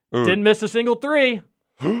 Ooh. Didn't miss a single three.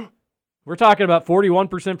 We're talking about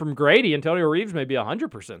 41% from Grady. Antonio Reeves may be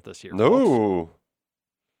 100% this year. No. Folks.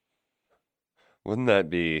 Wouldn't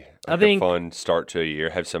that be a fun start to a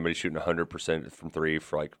year? Have somebody shooting 100% from three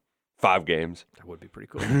for like 5 games. That would be pretty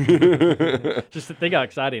cool. Just to think how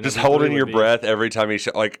exciting. Just holding your breath every time he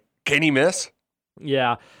shot. Like, can he miss?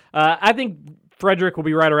 Yeah. I think Frederick will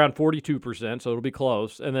be right around 42%, so it'll be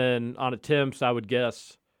close. And then on attempts, I would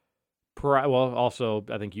guess, also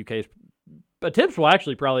I think UK's attempts will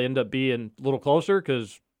actually probably end up being a little closer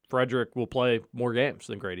because Frederick will play more games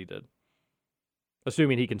than Grady did,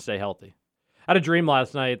 assuming he can stay healthy. I had a dream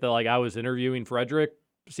last night that I was interviewing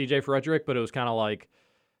CJ Frederick, but it was kind of like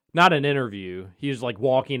not an interview. He was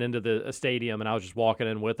walking into the stadium, and I was just walking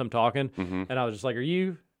in with him talking, and I was just like, "Are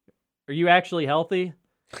you actually healthy?"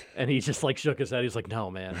 And he just shook his head. He's like,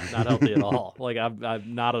 "No, man, not healthy at all.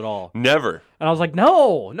 I'm not at all. Never." And I was like,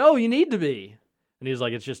 "No, you need to be." And he was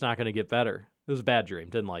like, "It's just not going to get better." It was a bad dream.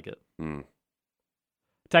 Didn't like it.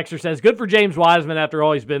 Texter says, "Good for James Wiseman. After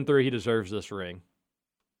all he's been through, he deserves this ring."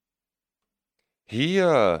 He,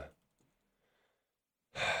 I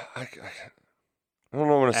don't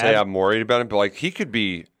want to say I'm worried about him, but he could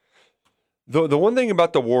be. The one thing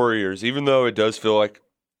about the Warriors, even though it does feel like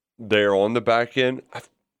they're on the back end,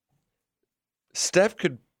 Steph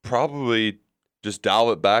could probably just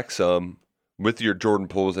dial it back some with your Jordan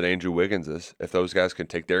Pooles and Andrew Wigginses if those guys can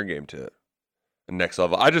take their game to the next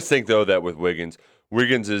level. I just think, though, that with Wiggins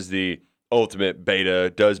is the ultimate beta,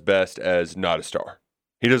 does best as not a star.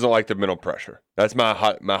 He doesn't like the mental pressure. That's my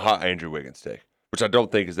hot Andrew Wiggins take, which I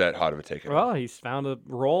don't think is that hot of a take. Well, he's found a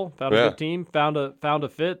role, found a good team, found a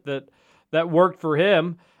fit that worked for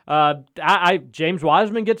him. James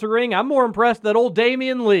Wiseman gets a ring. I'm more impressed that old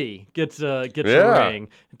Damian Lee gets a ring.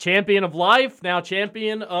 Champion of life, now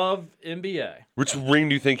champion of NBA. Which ring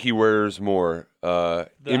do you think he wears more?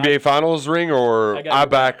 NBA Finals ring or I got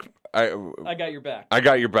your back. I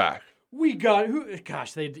got your back. We got who?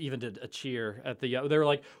 Gosh, they even did a cheer at the. They were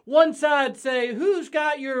like, one side say, "Who's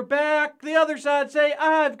got your back?" The other side say,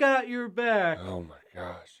 "I've got your back." Oh my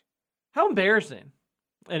gosh! How embarrassing!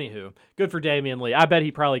 Anywho, good for Damian Lee. I bet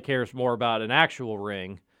he probably cares more about an actual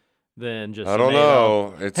ring than just. I don't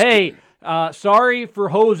know. Hey, sorry for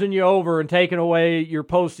hosing you over and taking away your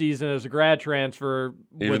postseason as a grad transfer.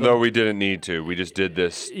 Even though we didn't need to, we just did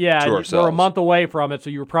this to Yeah, ourselves. we're a month away from it, so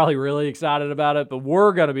you were probably really excited about it, but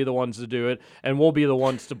we're going to be the ones to do it, and we'll be the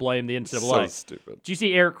ones to blame the NCAA. So stupid. Did you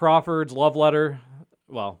see Eric Crawford's love letter?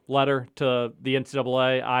 Well, letter to the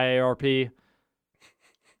NCAA, IARP?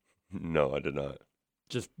 No, I did not.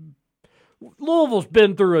 Just Louisville's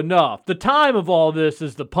been through enough. The time of all this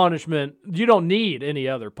is the punishment. You don't need any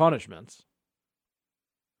other punishments.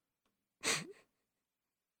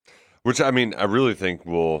 Which, I mean, I really think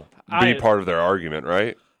will be part of their argument,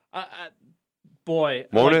 right? Boy,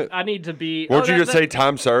 Won't it? I need to be. Won't you just say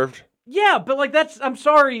time served? Yeah, but like I'm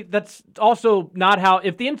sorry, that's also not how.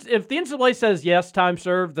 If the NCAA says yes, time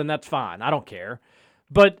served, then that's fine. I don't care.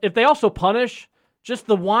 But if they also punish, just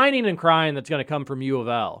the whining and crying that's going to come from U of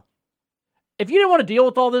L. If you didn't want to deal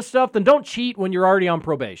with all this stuff, then don't cheat when you're already on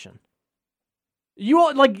probation.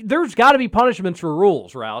 There's got to be punishments for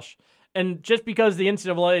rules, Roush. And just because the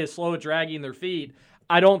NCAA is slow at dragging their feet,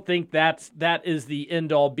 I don't think that is the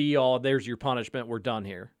end all be all. There's your punishment. We're done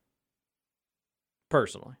here.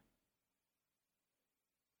 Personally.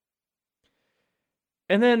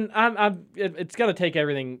 And then it's going to take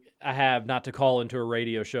everything I have not to call into a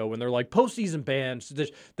radio show when they're like, postseason bans,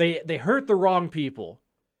 they hurt the wrong people.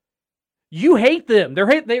 You hate them. They're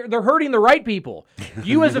hurting the right people.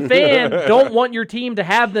 You as a fan don't want your team to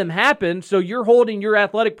have them happen, so you're holding your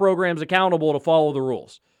athletic programs accountable to follow the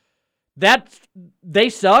rules. They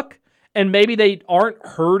suck, and maybe they aren't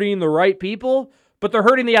hurting the right people, but they're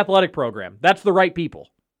hurting the athletic program. That's the right people.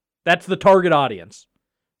 That's the target audience.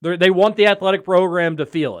 They want the athletic program to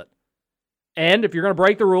feel it. And if you're going to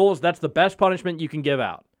break the rules, that's the best punishment you can give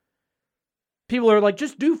out. People are like,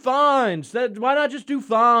 just do fines. Why not just do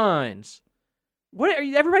fines?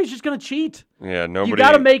 Everybody's just going to cheat. Yeah, nobody. You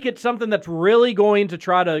got to make it something that's really going to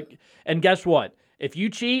try to. And guess what? If you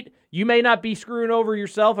cheat, you may not be screwing over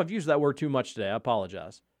yourself. I've used that word too much today. I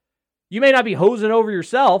apologize. You may not be hosing over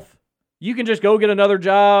yourself. You can just go get another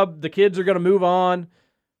job. The kids are going to move on.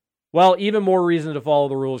 Well, even more reason to follow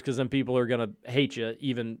the rules because then people are going to hate you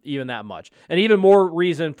even that much. And even more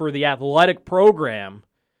reason for the athletic program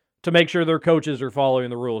to make sure their coaches are following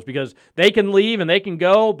the rules because they can leave and they can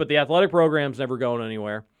go, but the athletic program's never going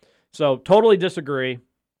anywhere. So totally disagree.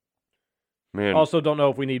 Man. Also don't know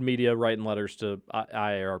if we need media writing letters to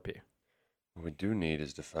IARP. What we do need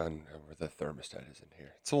is to find where the thermostat is in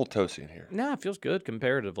here. It's a little toasty in here. Nah, it feels good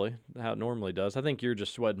comparatively how it normally does. I think you're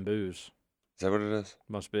just sweating booze. Is that what it is?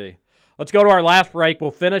 Must be. Let's go to our last break.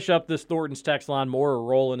 We'll finish up this Thornton's text line. More are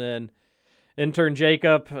rolling in. Intern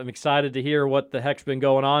Jacob, I'm excited to hear what the heck's been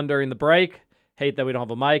going on during the break. Hate that we don't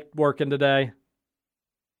have a mic working today.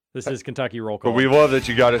 This is Kentucky Roll Call. But we love that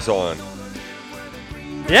you got us on.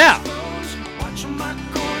 Yeah.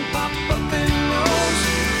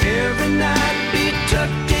 Every night be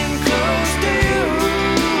tucked in close to you.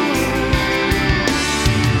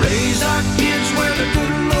 Raise our kids where the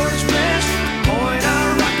good Lord's blessed. Point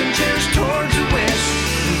our rocking chairs towards the west.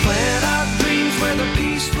 And plant our dreams where the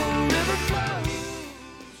peaceful river flows.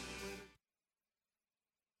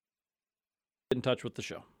 Get in touch with the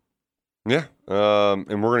show. Yeah,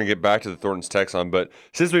 and we're going to get back to the Thornton's text line. But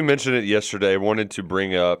since we mentioned it yesterday, I wanted to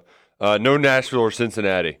bring up no Nashville or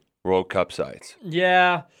Cincinnati World Cup sites.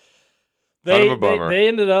 Yeah. Kind of a bummer. They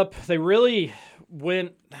ended up, they really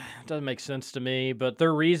went, doesn't make sense to me, but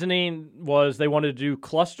their reasoning was they wanted to do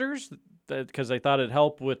clusters because they thought it'd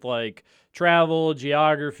help with like travel,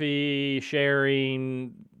 geography,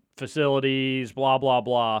 sharing, facilities, blah, blah,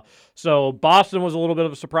 blah. So Boston was a little bit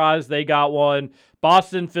of a surprise. They got one.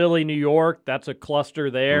 Boston, Philly, New York, that's a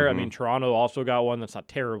cluster there. I mean, Toronto also got one. That's not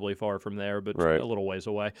terribly far from there, but a little ways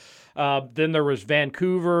away. Then there was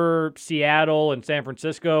Vancouver, Seattle, and San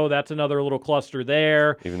Francisco. That's another little cluster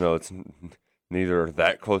there. Even though it's neither are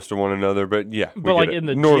that close to one another, but yeah. But like in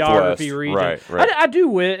the geography region. Right. I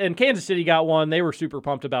do, and Kansas City got one. They were super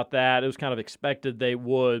pumped about that. It was kind of expected they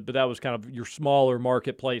would, but that was kind of your smaller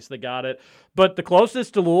marketplace that got it. But the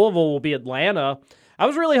closest to Louisville will be Atlanta. I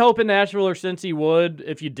was really hoping Nashville or Cincy would.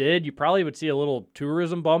 If you did, you probably would see a little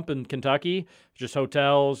tourism bump in Kentucky, just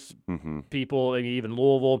hotels, people, maybe even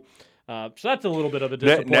Louisville. So that's a little bit of a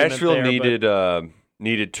disappointment. Nashville there,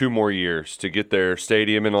 needed 2 more years to get their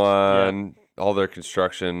stadium in line, all their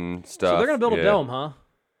construction stuff. So they're going to build a dome, huh?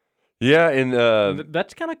 Yeah, and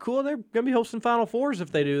that's kind of cool. They're going to be hosting Final Fours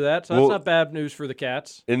if they do that, so that's not bad news for the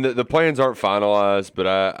Cats. And the plans aren't finalized, but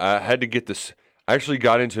I had to get this. I actually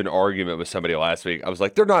got into an argument with somebody last week. I was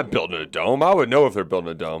like, they're not building a dome. I would know if they're building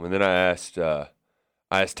a dome. And then I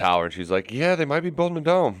I asked Tyler, and she's like, yeah, they might be building a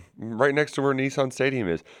dome right next to where Nissan Stadium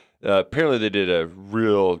is. Apparently, they did a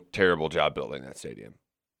real terrible job building that stadium.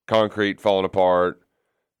 Concrete falling apart.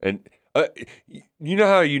 And you know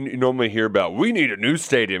how you normally hear about, we need a new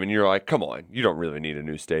stadium, and you're like, come on, you don't really need a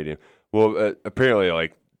new stadium. Well, apparently,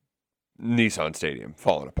 like, Nissan Stadium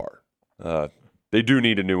falling apart. They do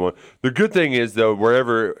need a new one. The good thing is, though,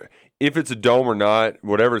 if it's a dome or not,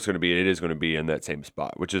 whatever it's going to be, it is going to be in that same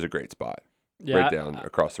spot, which is a great spot. Yeah, right down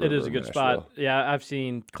across the river. It is a good spot. Yeah, I've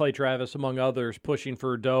seen Clay Travis, among others, pushing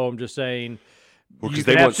for a dome, just saying, because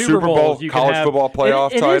they want Super Bowl, college football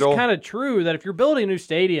playoff title. It is kind of true that if you're building a new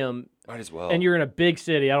stadium, might as well, and you're in a big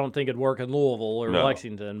city, I don't think it'd work in Louisville or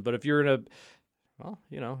Lexington. But if you're in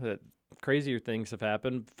crazier things have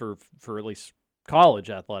happened for at least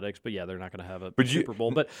college athletics. But yeah, they're not going to have a Super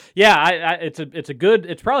Bowl. But yeah, it's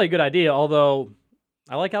probably a good idea. Although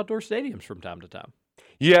I like outdoor stadiums from time to time.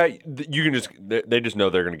 Yeah, they just know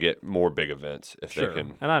they're going to get more big events if they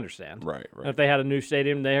can. And I understand. Right. And if they had a new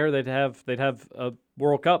stadium there, they'd have a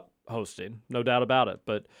World Cup hosting, no doubt about it.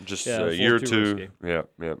 But just a year or two. Yeah,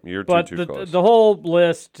 year but too close. The whole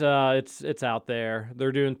list, it's out there.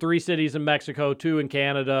 They're doing 3 cities in Mexico, 2 in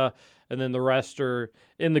Canada, and then the rest are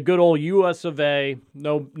in the good old U.S. of A.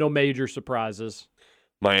 No major surprises.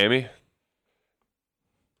 Miami.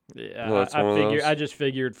 Yeah, I just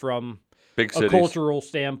figured from big a cultural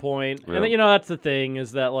standpoint. Yeah. And that's the thing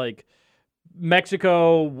is that like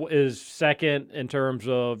Mexico is second in terms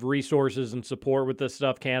of resources and support with this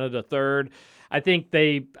stuff. Canada third. I think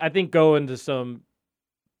go into some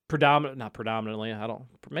predominantly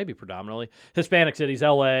Hispanic cities,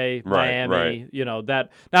 LA, Miami, right.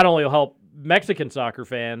 That not only will help Mexican soccer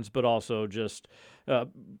fans, but also just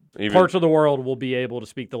parts of the world will be able to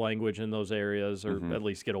speak the language in those areas or at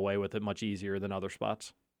least get away with it much easier than other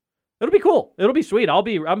spots. It'll be cool. It'll be sweet.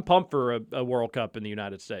 I'm pumped for a World Cup in the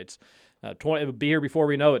United States. It'll be here before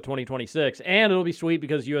we know it, 2026, and it'll be sweet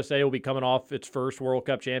because USA will be coming off its first World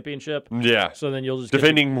Cup championship. Yeah. So then you'll just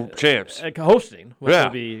defending champs hosting,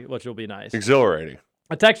 which will be nice, exhilarating.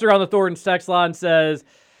 A texter on the Thornton's text line says,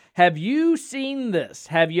 "Have you seen this?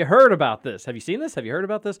 Have you heard about this? Have you seen this? Have you heard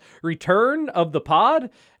about this? Return of the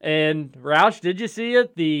Pod?" And Roush, did you see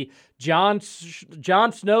it? The Jon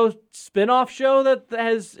Snow spinoff show that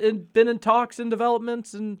has been in talks and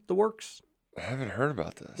developments in the works. I haven't heard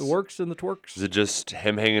about this. The works and the twerks. Is it just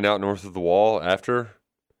him hanging out north of the wall after?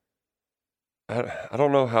 I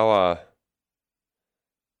don't know how.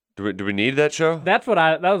 Do we need that show? That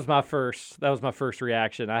was my first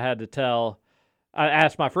reaction. I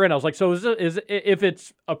asked my friend, I was like, so if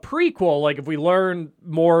it's a prequel, like if we learn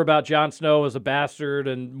more about Jon Snow as a bastard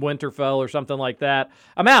and Winterfell or something like that,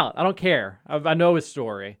 I'm out. I don't care. I know his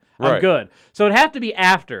story. I'm good. So it'd have to be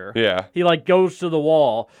after. Yeah. He like goes to the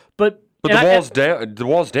wall. But the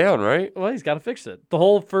wall's down, right? Well, he's got to fix it. The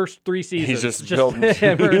whole first 3 seasons. He's just building. It's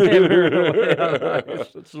the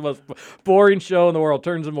most boring show in the world.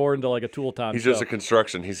 Turns him more into like a tool time He's show. just a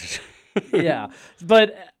construction. Yeah.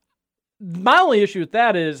 But my only issue with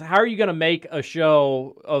that is how are you going to make a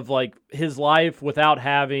show of like his life without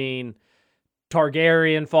having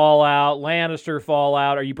Targaryen fallout, Lannister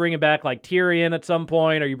fallout? Are you bringing back like Tyrion at some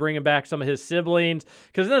point? Are you bringing back some of his siblings?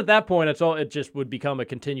 Because then at that point, it just would become a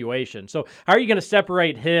continuation. So how are you going to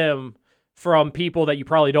separate him from people that you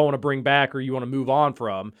probably don't want to bring back or you want to move on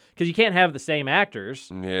from? Because you can't have the same actors.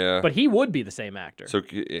 Yeah. But he would be the same actor. So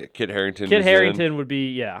Kit Harington. Kit Harington would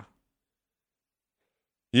be, yeah.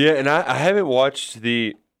 Yeah, and I haven't watched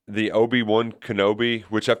the Obi-Wan Kenobi,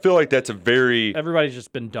 which I feel like that's a very... Everybody's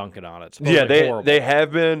just been dunking on it. Yeah, they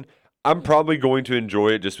have been. I'm probably going to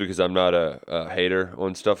enjoy it just because I'm not a hater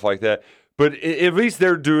on stuff like that. But at least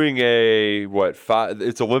they're doing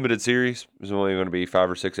it's a limited series. There's only going to be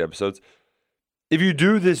 5 or 6 episodes. If you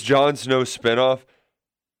do this Jon Snow spinoff,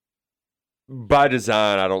 by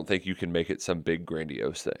design, I don't think you can make it some big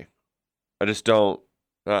grandiose thing. I just don't.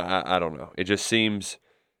 I don't know. It just seems...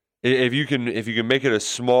 If you can make it a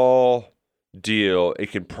small deal,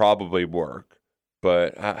 it can probably work.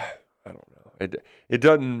 But I don't know. It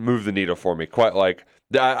doesn't move the needle for me quite like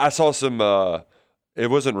I saw some.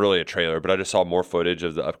 It wasn't really a trailer, but I just saw more footage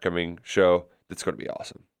of the upcoming show. That's going to be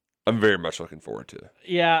awesome. I'm very much looking forward to it.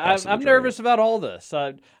 Yeah, I'm nervous about all this.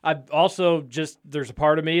 I also there's a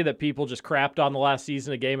part of me that people just crapped on the last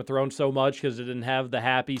season of Game of Thrones so much because it didn't have the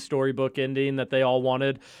happy storybook ending that they all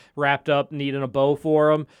wanted wrapped up, needing a bow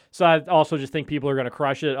for them. So I also just think people are going to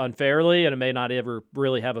crush it unfairly, and it may not ever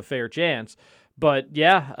really have a fair chance. But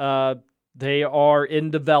yeah, they are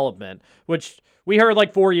in development, which We heard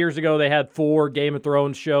like 4 years ago they had 4 Game of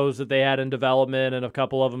Thrones shows that they had in development, and a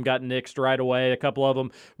couple of them got nixed right away. A couple of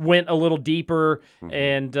them went a little deeper,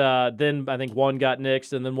 and then I think one got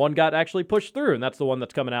nixed, and then one got actually pushed through, and that's the one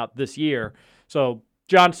that's coming out this year. So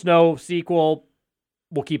Jon Snow sequel,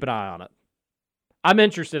 we'll keep an eye on it. I'm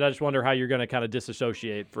interested. I just wonder how you're going to kind of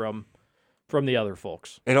disassociate from the other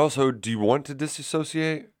folks. And also, do you want to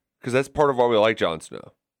disassociate? Because that's part of why we like Jon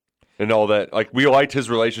Snow. And all that, like we liked his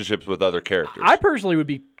relationships with other characters. I personally would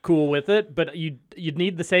be cool with it, but you'd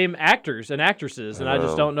need the same actors and actresses, and I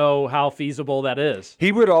just don't know how feasible that is.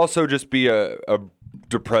 He would also just be a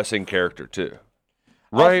depressing character too,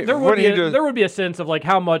 right? There would be a sense of like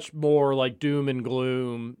how much more like doom and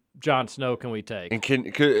gloom Jon Snow can we take? And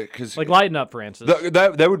because like lighten up, Francis.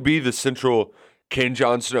 That would be the central. Can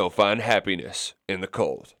Jon Snow find happiness in the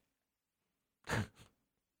cold?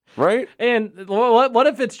 Right? And what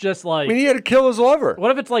if it's just like... I mean, he had to kill his lover.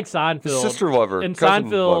 What if it's like Seinfeld? His sister lover. In cousin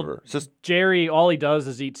Seinfeld, lover. Jerry, all he does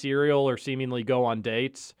is eat cereal or seemingly go on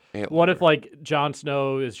dates. What if like Jon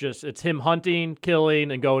Snow is just... It's him hunting,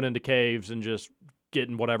 killing, and going into caves and just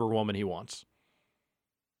getting whatever woman he wants.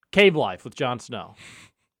 Cave life with Jon Snow.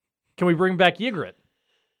 Can we bring back Ygritte?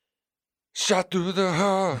 Shot through the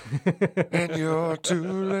heart, and you're too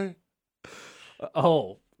late.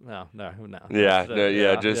 No. Yeah,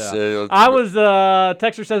 I was,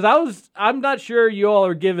 Texter says, I'm not sure you all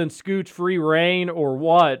are giving Scooch free reign or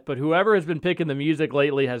what, but whoever has been picking the music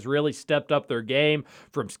lately has really stepped up their game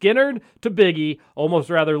from Skinnerd to Biggie. Almost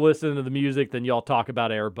rather listen to the music than y'all talk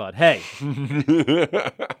about Air Bud. Hey.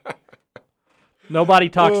 Nobody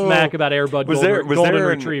talks smack about Air Bud Golden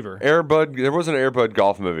Retriever. Air Bud, there was an Air Bud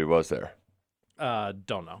golf movie, was there?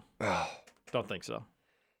 Don't know. Don't think so.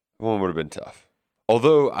 One would have been tough.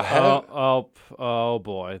 Although I had oh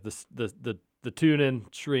boy, the tune-in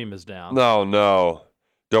stream is down. No,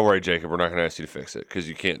 don't worry, Jacob. We're not going to ask you to fix it because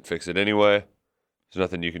you can't fix it anyway. There's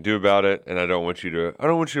nothing you can do about it, and I don't want you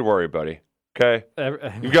to worry, buddy. Okay,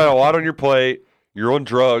 you've got a lot on your plate. You're on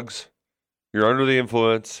drugs. You're under the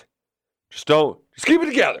influence. Just keep it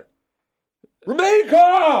together. Remain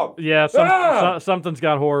calm. Yeah, something's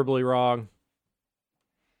gone horribly wrong.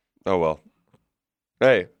 Oh well.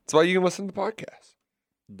 Hey, that's why you can listen to the podcast.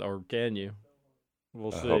 Or can you?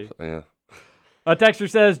 We'll see. Hope so, yeah. A texter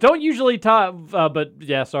says, don't usually talk, but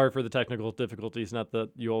yeah, sorry for the technical difficulties. Not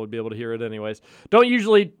that you all would be able to hear it anyways. Don't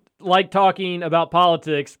usually like talking about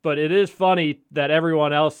politics, but it is funny that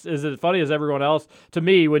everyone else, is as funny as everyone else to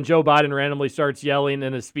me when Joe Biden randomly starts yelling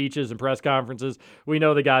in his speeches and press conferences. We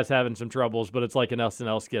know the guy's having some troubles, but it's like an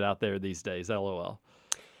SNL skit out there these days. LOL.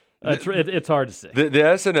 It's hard to say. The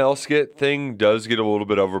SNL skit thing does get a little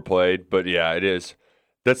bit overplayed, but yeah, it is.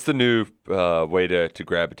 That's the new way to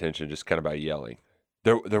grab attention, just kind of by yelling.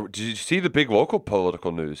 Did you see the big local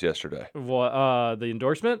political news yesterday? What, the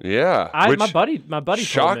endorsement? Yeah. My buddy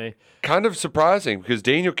told me. Kind of surprising because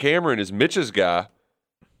Daniel Cameron is Mitch's guy.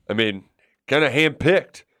 I mean, kind of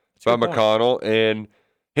handpicked by McConnell, and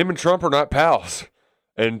him and Trump are not pals.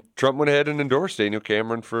 And Trump went ahead and endorsed Daniel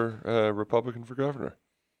Cameron for Republican for governor.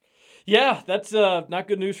 Yeah, that's not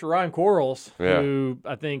good news for Ryan Quarles, who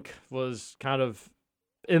I think was kind of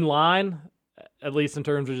in line, at least in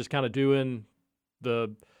terms of just kind of doing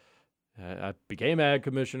I became ag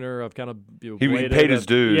commissioner. I've kind of he paid his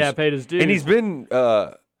dues. Yeah, paid his dues. And he's been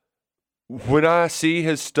when I see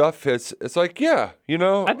his stuff, it's like, yeah, you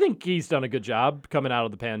know. I think he's done a good job coming out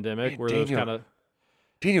of the pandemic.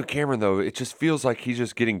 Daniel Cameron, though, it just feels like he's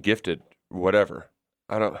just getting gifted whatever.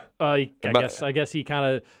 I don't. I guess he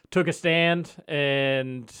kind of took a stand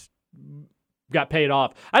and got paid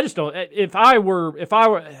off. I just don't. If I were,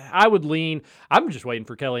 I would lean. I'm just waiting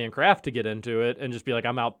for Kellyanne Craft to get into it and just be like,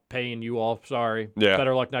 I'm out paying you all. Sorry. Yeah.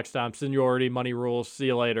 Better luck next time. Seniority, money rules. See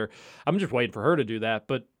you later. I'm just waiting for her to do that.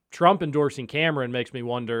 But Trump endorsing Cameron makes me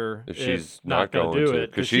wonder if she's not going to do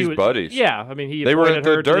it because she's buddies. Yeah, I mean, they were at the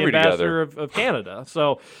her Derby to the ambassador of Canada.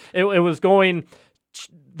 So it was going.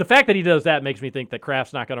 The fact that he does that makes me think that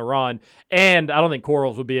Kraft's not going to run, and I don't think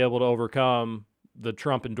Quarles would be able to overcome the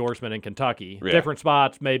Trump endorsement in Kentucky. Yeah. Different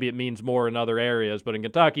spots, maybe it means more in other areas, but in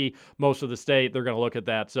Kentucky, most of the state, they're going to look at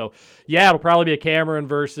that. So, yeah, it'll probably be a Cameron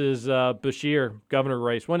versus Beshear governor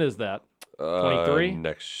race. When is that? 23?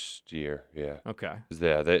 Next year, yeah. Okay.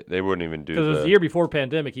 Yeah, they wouldn't even do because it was the year before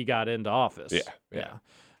pandemic he got into office. Yeah.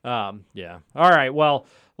 All right, well,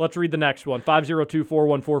 let's read the next one.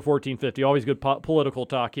 502-414-1450. Always good political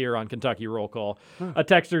talk here on Kentucky Roll Call. A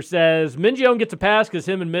texter says, Mingione gets a pass because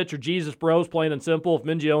him and Mitch are Jesus bros, plain and simple. If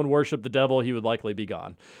Mingione worshiped the devil, he would likely be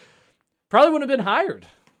gone. Probably wouldn't have been hired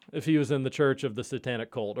if he was in the church of the satanic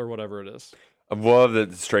cult or whatever it is. I love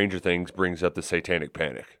that Stranger Things brings up the satanic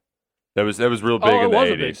panic. That was real big Oh, in it the was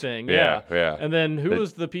 80s. a big thing. Yeah. And then who They-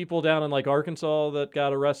 was the people down in like Arkansas that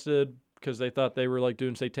got arrested because they thought they were like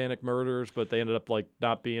doing satanic murders, but they ended up like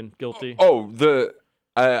not being guilty? Oh,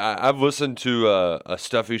 I've listened to a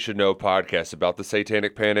Stuff You Should Know podcast about the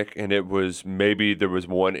Satanic Panic, and it was maybe there was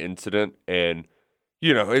one incident, and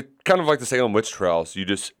it kind of like the Salem witch trials. You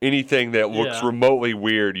just anything that looks Yeah. remotely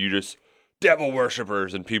weird, you just devil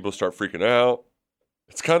worshippers, and people start freaking out.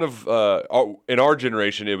 It's kind of in our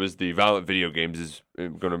generation, it was the violent video games is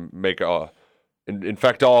going to make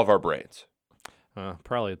infect all of our brains.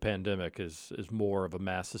 Probably the pandemic is more of a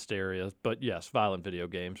mass hysteria, but yes, violent video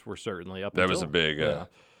games were certainly up. That was until- a big.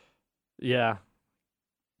 Yeah.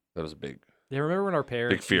 That was a big. Yeah, remember when our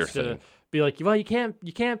parents fear used to thing. be like, "Well, you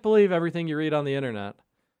can't believe everything you read on the internet."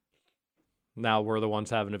 Now we're the ones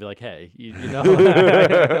having to be like, "Hey, you know,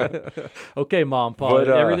 okay, Mom, Pa, But,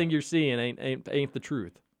 everything you're seeing ain't the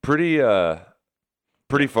truth." Pretty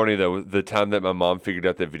funny though. The time that my mom figured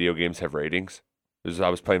out that video games have ratings. I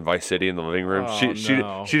was playing Vice City in the living room.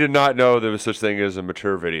 Oh, She did not know there was such thing as a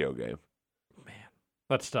mature video game.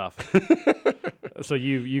 That's tough. So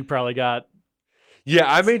you probably got. Yeah,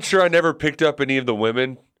 I made sure I never picked up any of the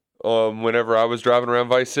women whenever I was driving around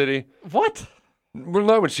Vice City. What? Well,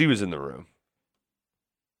 not when she was in the room.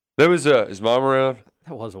 There was is Mom around?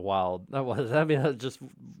 That was a wild. That's just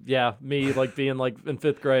me like being like in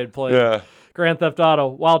 5th grade playing Yeah. Grand Theft Auto.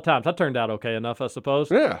 Wild times. That turned out okay enough, I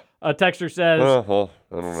suppose. Yeah. A texter says, Well,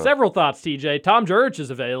 I don't know. several thoughts, TJ. Tom Jurich is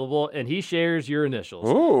available, and he shares your initials.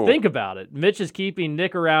 Ooh. Think about it. Mitch is keeping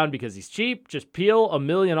Nick around because he's cheap. Just peel $1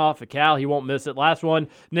 million off of Cal. He won't miss it. Last one,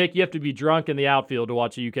 Nick, you have to be drunk in the outfield to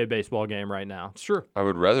watch a UK baseball game right now. It's true. I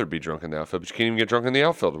would rather be drunk in the outfield, but you can't even get drunk in the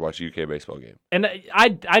outfield to watch a UK baseball game. And I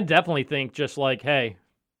definitely think just like, hey,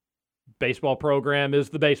 baseball program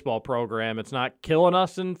is the baseball program. It's not killing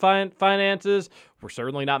us in finances. We're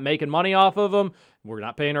certainly not making money off of them. We're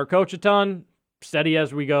not paying our coach a ton. Steady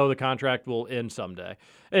as we go. The contract will end someday.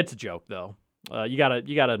 It's a joke though. You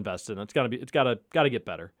gotta invest in it. It's gotta get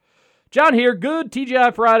better. John here. Good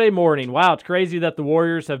TGI Friday morning. Wow, it's crazy that the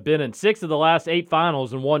Warriors have been in 6 of the last 8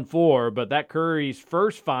 finals and won 4, but that Curry's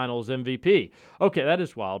first finals MVP. Okay, that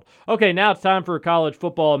is wild. Okay, now it's time for college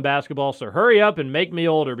football and basketball, so hurry up and make me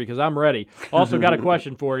older because I'm ready. Also got a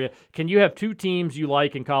question for you. Can you have 2 teams you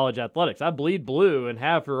like in college athletics? I bleed blue and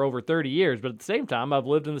have for over 30 years, but at the same time, I've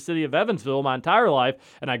lived in the city of Evansville my entire life,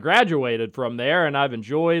 and I graduated from there, and I've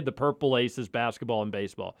enjoyed the Purple Aces basketball and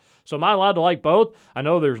baseball. So am I allowed to like both? I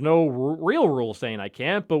know there's no real rule saying I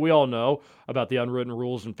can't, but we all know about the unwritten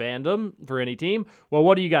rules in fandom for any team. Well,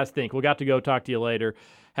 what do you guys think? We'll got to go talk to you later.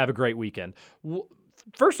 Have a great weekend.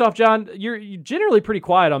 First off, John, you're generally pretty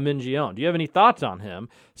quiet on Mingione. Do you have any thoughts on him?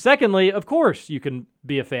 Secondly, of course, you can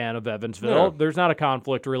be a fan of Evansville. Yeah. There's not a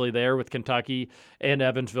conflict really there with Kentucky and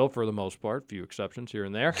Evansville for the most part. Few exceptions here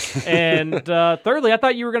and there. And thirdly, I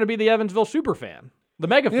thought you were going to be the Evansville super fan. The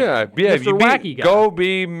mega fan. Yeah. Mr. Wacky guy. Go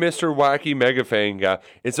be Mr. Wacky Mega Fan guy.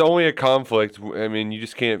 It's only a conflict. I mean, you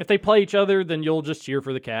just can't. If they play each other, then you'll just cheer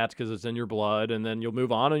for the Cats because it's in your blood, and then you'll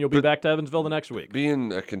move on, and you'll be back to Evansville the next week.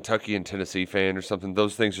 Being a Kentucky and Tennessee fan or something,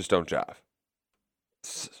 those things just don't jive.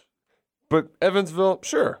 But Evansville,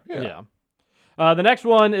 sure. Yeah. The next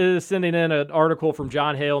one is sending in an article from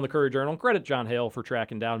John Hale in the Courier Journal. Credit John Hale for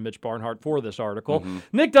tracking down Mitch Barnhart for this article.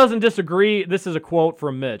 Nick doesn't disagree. This is a quote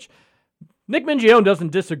from Mitch. Nick Mingione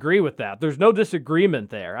doesn't disagree with that. There's no disagreement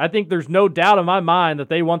there. I think there's no doubt in my mind that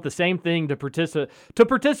they want the same thing to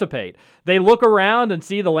participate. They look around and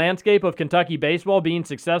see the landscape of Kentucky baseball being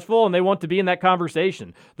successful, and they want to be in that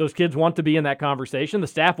conversation. Those kids want to be in that conversation. The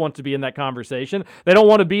staff wants to be in that conversation. They don't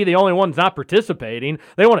want to be the only ones not participating.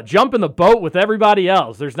 They want to jump in the boat with everybody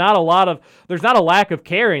else. There's not a lack of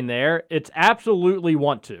caring there. It's absolutely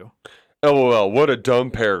want to. LOL, what a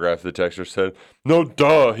dumb paragraph, the texter said. No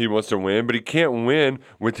duh, he wants to win, but he can't win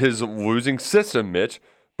with his losing system, Mitch.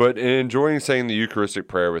 But enjoying saying the Eucharistic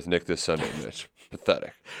prayer with Nick this Sunday, Mitch.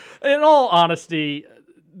 Pathetic. In all honesty,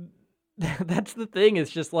 that's the thing.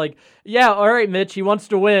 It's just like, yeah, all right, Mitch, he wants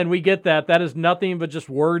to win. We get that. That is nothing but just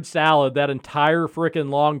word salad, that entire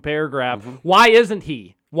freaking long paragraph. Why isn't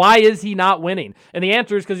he? Why is he not winning? And the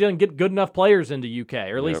answer is because he doesn't get good enough players into UK,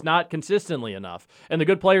 or at least not consistently enough. And the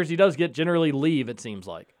good players he does get generally leave, it seems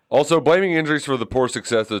like. Also, blaming injuries for the poor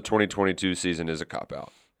success of the 2022 season is a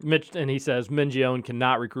cop-out. Mitch, and he says, Mingione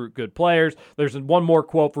cannot recruit good players. There's one more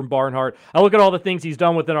quote from Barnhart. I look at all the things he's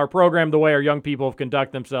done within our program, the way our young people have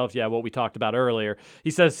conducted themselves. Yeah, what we talked about earlier. He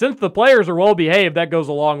says, since the players are well-behaved, that goes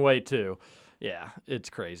a long way, too. Yeah, it's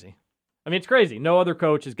crazy. I mean, it's crazy. No other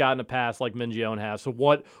coach has gotten a pass like Mingione has. So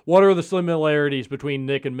what are the similarities between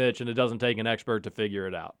Nick and Mitch? And it doesn't take an expert to figure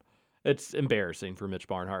it out. It's embarrassing for Mitch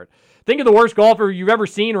Barnhart. Think of the worst golfer you've ever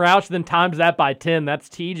seen, Roush, then times that by 10. That's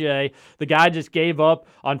TJ. The guy just gave up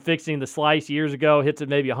on fixing the slice years ago, hits it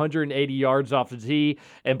maybe 180 yards off the tee,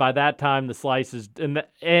 and by that time the slice is done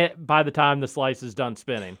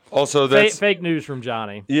spinning. Also, that's fake news from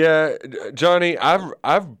Johnny. Yeah, Johnny,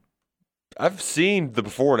 I've seen the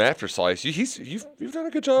before and after slice. You've done a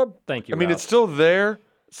good job. Thank you. I mean, Roush. it's still there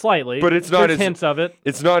Slightly, but it's not There's hints of it.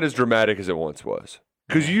 It's not as dramatic as it once was.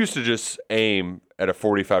 Because you used to just aim at a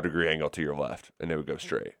 45-degree angle to your left, and it would go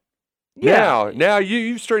straight. Yeah. Now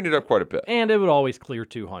you've straightened it up quite a bit. And it would always clear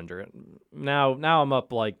 200. Now I'm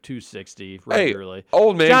up like 260 regularly. Hey,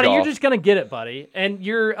 old man Johnny, golf. you're just gonna get it, buddy. And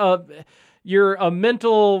you're a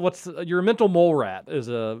mental you're a mental mole rat is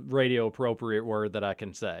a radio appropriate word that I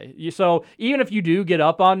can say. So even if you do get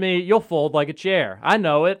up on me, you'll fold like a chair. I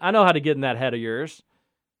know it. I know how to get in that head of yours.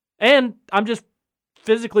 And I'm just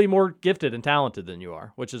physically more gifted and talented than you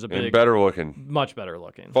are, which is and better looking, much better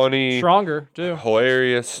looking, funny, stronger too,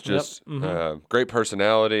 hilarious, just great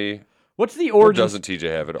personality. What's the origin? Or doesn't TJ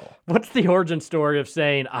have it all? What's the origin story of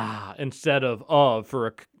saying instead of for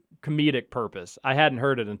a comedic purpose? I hadn't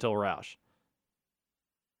heard it until Roush.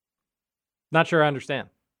 Not sure I understand.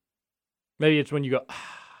 Maybe it's when you go.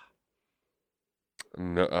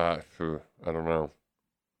 No, I don't know.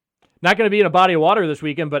 Not going to be in a body of water this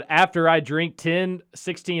weekend, but after I drink 10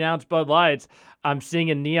 16-ounce Bud Lights, I'm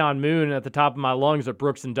singing Neon Moon at the top of my lungs at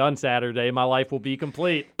Brooks and Dunn Saturday. My life will be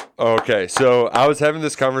complete. Okay, so I was having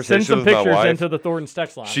this conversation Send some with my pictures wife. into the Thornton's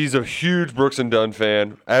text line. She's a huge Brooks and Dunn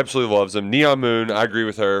fan. Absolutely loves them. Neon Moon, I agree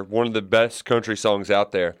with her. One of the best country songs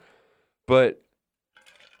out there. But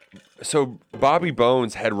so Bobby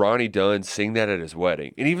Bones had Ronnie Dunn sing that at his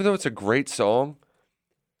wedding. And even though it's a great song,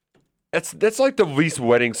 that's like the least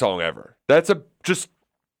wedding song ever. It's a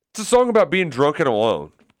song about being drunk and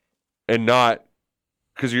alone, and not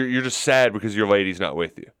because you're just sad because your lady's not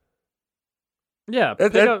with you. Yeah,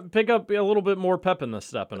 pick up a little bit more pep in this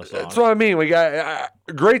step in a song. That's what I mean. We got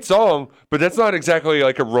a great song, but that's not exactly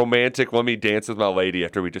like a romantic "let me dance with my lady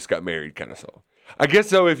after we just got married" kind of song. I guess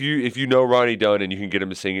though, if you know Ronnie Dunn and you can get him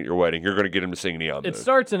to sing at your wedding, you're going to get him to sing Neon Moon. It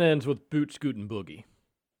starts and ends with Boot Scootin' Boogie.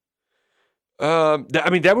 I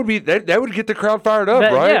mean, that would get the crowd fired up,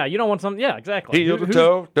 right? Yeah, you don't want something. Yeah, exactly. Heel to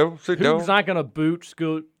toe, don't say don't. Who's not going to boot,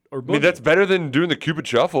 scoot, or boogie? I mean, that's better than doing the Cupid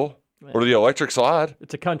Shuffle or the electric slide.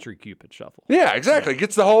 It's a country Cupid Shuffle. Yeah, exactly.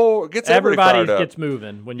 Gets everybody Everybody fired up. gets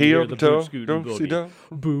moving when you hear the boot, scoot, and don't say boogie. don't.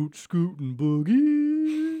 Boot, scoot, and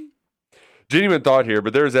boogie. Genuine thought here,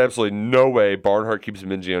 but there is absolutely no way Barnhart keeps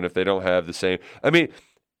Mingione if they don't have the same. I mean,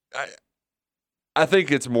 I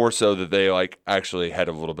think it's more so that they actually had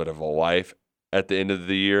a little bit of a life at the end of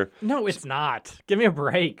the year. No, it's not. Give me a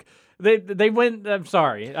break. They went. I'm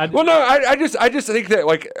sorry. I just think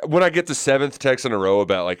that when I get the 7th text in a row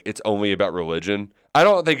about it's only about religion, I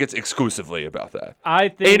don't think it's exclusively about that. I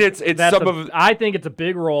think and I think it's a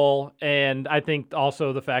big role, and I think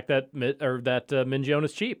also the fact that Mingione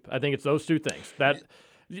is cheap. I think it's those two things. That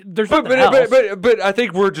there's something else. But I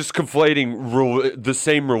think we're just conflating the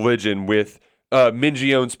same religion with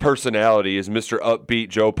Mingione's personality as Mr. Upbeat,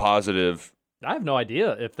 Joe Positive. I have no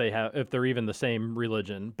idea if they're even the same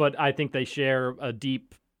religion, but I think they share a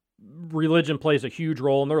deep religion plays a huge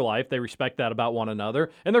role in their life. They respect that about one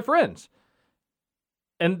another, and they're friends.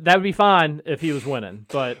 And that would be fine if he was winning,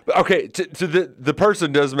 but okay. To the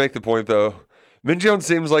person does make the point though. Mingione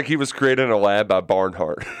seems like he was created in a lab by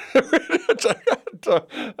Barnhart.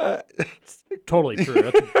 Totally true.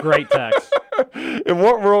 That's a great text. In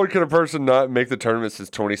what world could a person not make the tournament since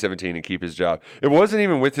 2017 and keep his job? It wasn't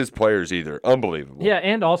even with his players either. Unbelievable. Yeah,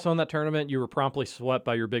 and also in that tournament, you were promptly swept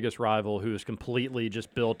by your biggest rival, who has completely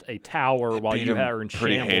just built a tower while you were in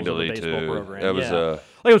shambles in the baseball program. That was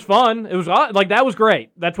it was fun. It was that was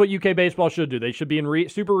great. That's what UK baseball should do. They should be in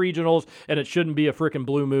super regionals, and it shouldn't be a freaking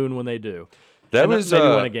blue moon when they do. That was maybe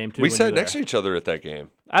win a game too. We sat next to each other at that game.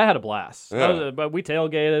 I had a blast. Yeah. But we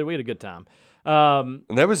tailgated. We had a good time. And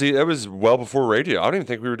that was well before radio. I don't even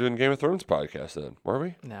think we were doing Game of Thrones podcast then, were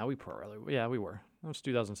we? No, we probably. Yeah, we were. That was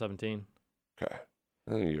 2017. Okay.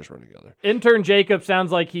 I think years run together. Intern Jacob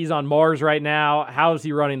sounds like he's on Mars right now. How is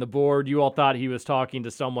he running the board? You all thought he was talking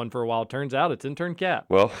to someone for a while. Turns out it's Intern Cap.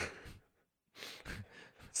 Well,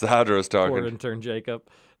 it's the Hydros talking. Poor Intern Jacob.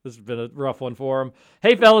 This has been a rough one for him.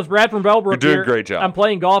 Hey, fellas, Brad from Bellbrook. You're doing here. a great job. I'm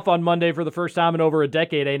playing golf on Monday for the first time in over a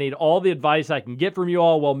decade. I need all the advice I can get from you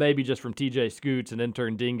all. Well, maybe just from TJ Scoots and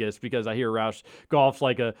Intern Dingus, because I hear Roush golf's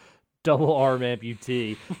like a double arm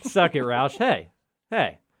amputee. Suck it, Roush.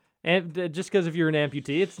 Hey. And just because if you're an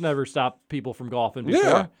amputee, it's never stopped people from golfing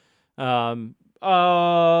before. Yeah.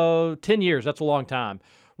 10 years, that's a long time.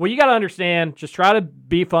 Well, you got to understand, just try to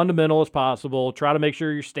be fundamental as possible. Try to make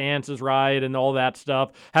sure your stance is right and all that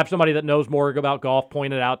stuff. Have somebody that knows more about golf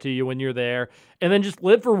point it out to you when you're there. And then just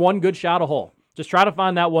live for one good shot a hole. Just try to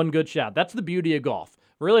find that one good shot. That's the beauty of golf. It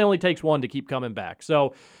really only takes one to keep coming back.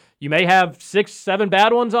 So you may have 6, 7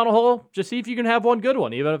 bad ones on a hole. Just see if you can have one good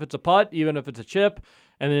one, even if it's a putt, even if it's a chip,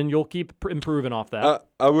 and then you'll keep improving off that.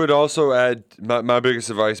 I would also add my biggest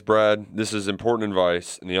advice, Brad. This is important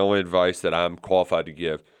advice, and the only advice that I'm qualified to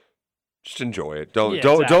give. Just enjoy it. Don't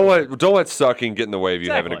let sucking get in the way of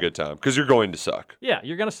you having a good time, because you're going to suck. Yeah,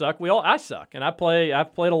 you're going to suck. I suck, and I've played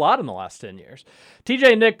a lot in the last 10 years.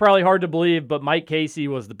 TJ and Nick, probably hard to believe, but Mike Casey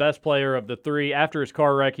was the best player of the 3. After his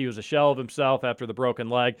car wreck, he was a shell of himself after the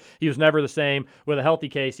broken leg. He was never the same. With a healthy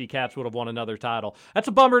Casey, Cats would have won another title. That's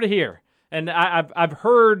a bummer to hear. And I've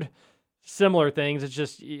heard similar things. It's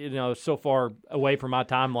just, so far away from my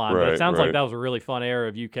timeline. But it sounds like that was a really fun era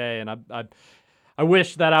of UK, and I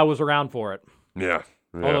wish that I was around for it. Yeah.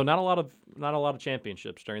 Although not a lot of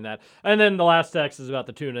championships during that. And then the last text is about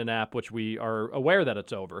the TuneIn app, which we are aware that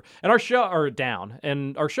it's over. And our show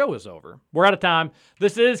is over. We're out of time.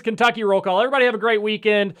 This is Kentucky Roll Call. Everybody have a great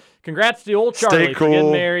weekend. Congrats to old Charlie for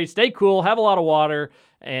getting married. Stay cool. Have a lot of water.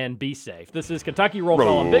 And be safe. This is Kentucky Roll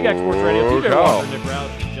Call on Big X Sports Radio. TJ Walker, Nick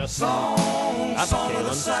Roush, Justin,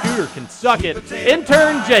 Kalen, Scooter can suck it.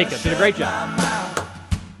 Intern Jacob did a great job.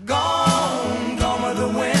 Gone with the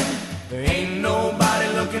wind. There ain't nobody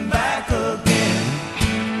looking back again.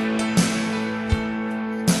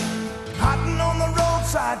 Cotton on the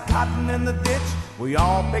roadside, cotton in the ditch. We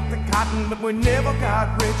all picked the cotton, but we never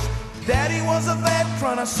got rich. Daddy was a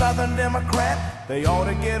veteran, a Southern Democrat. They ought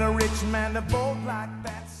to get a rich man to vote like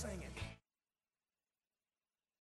that.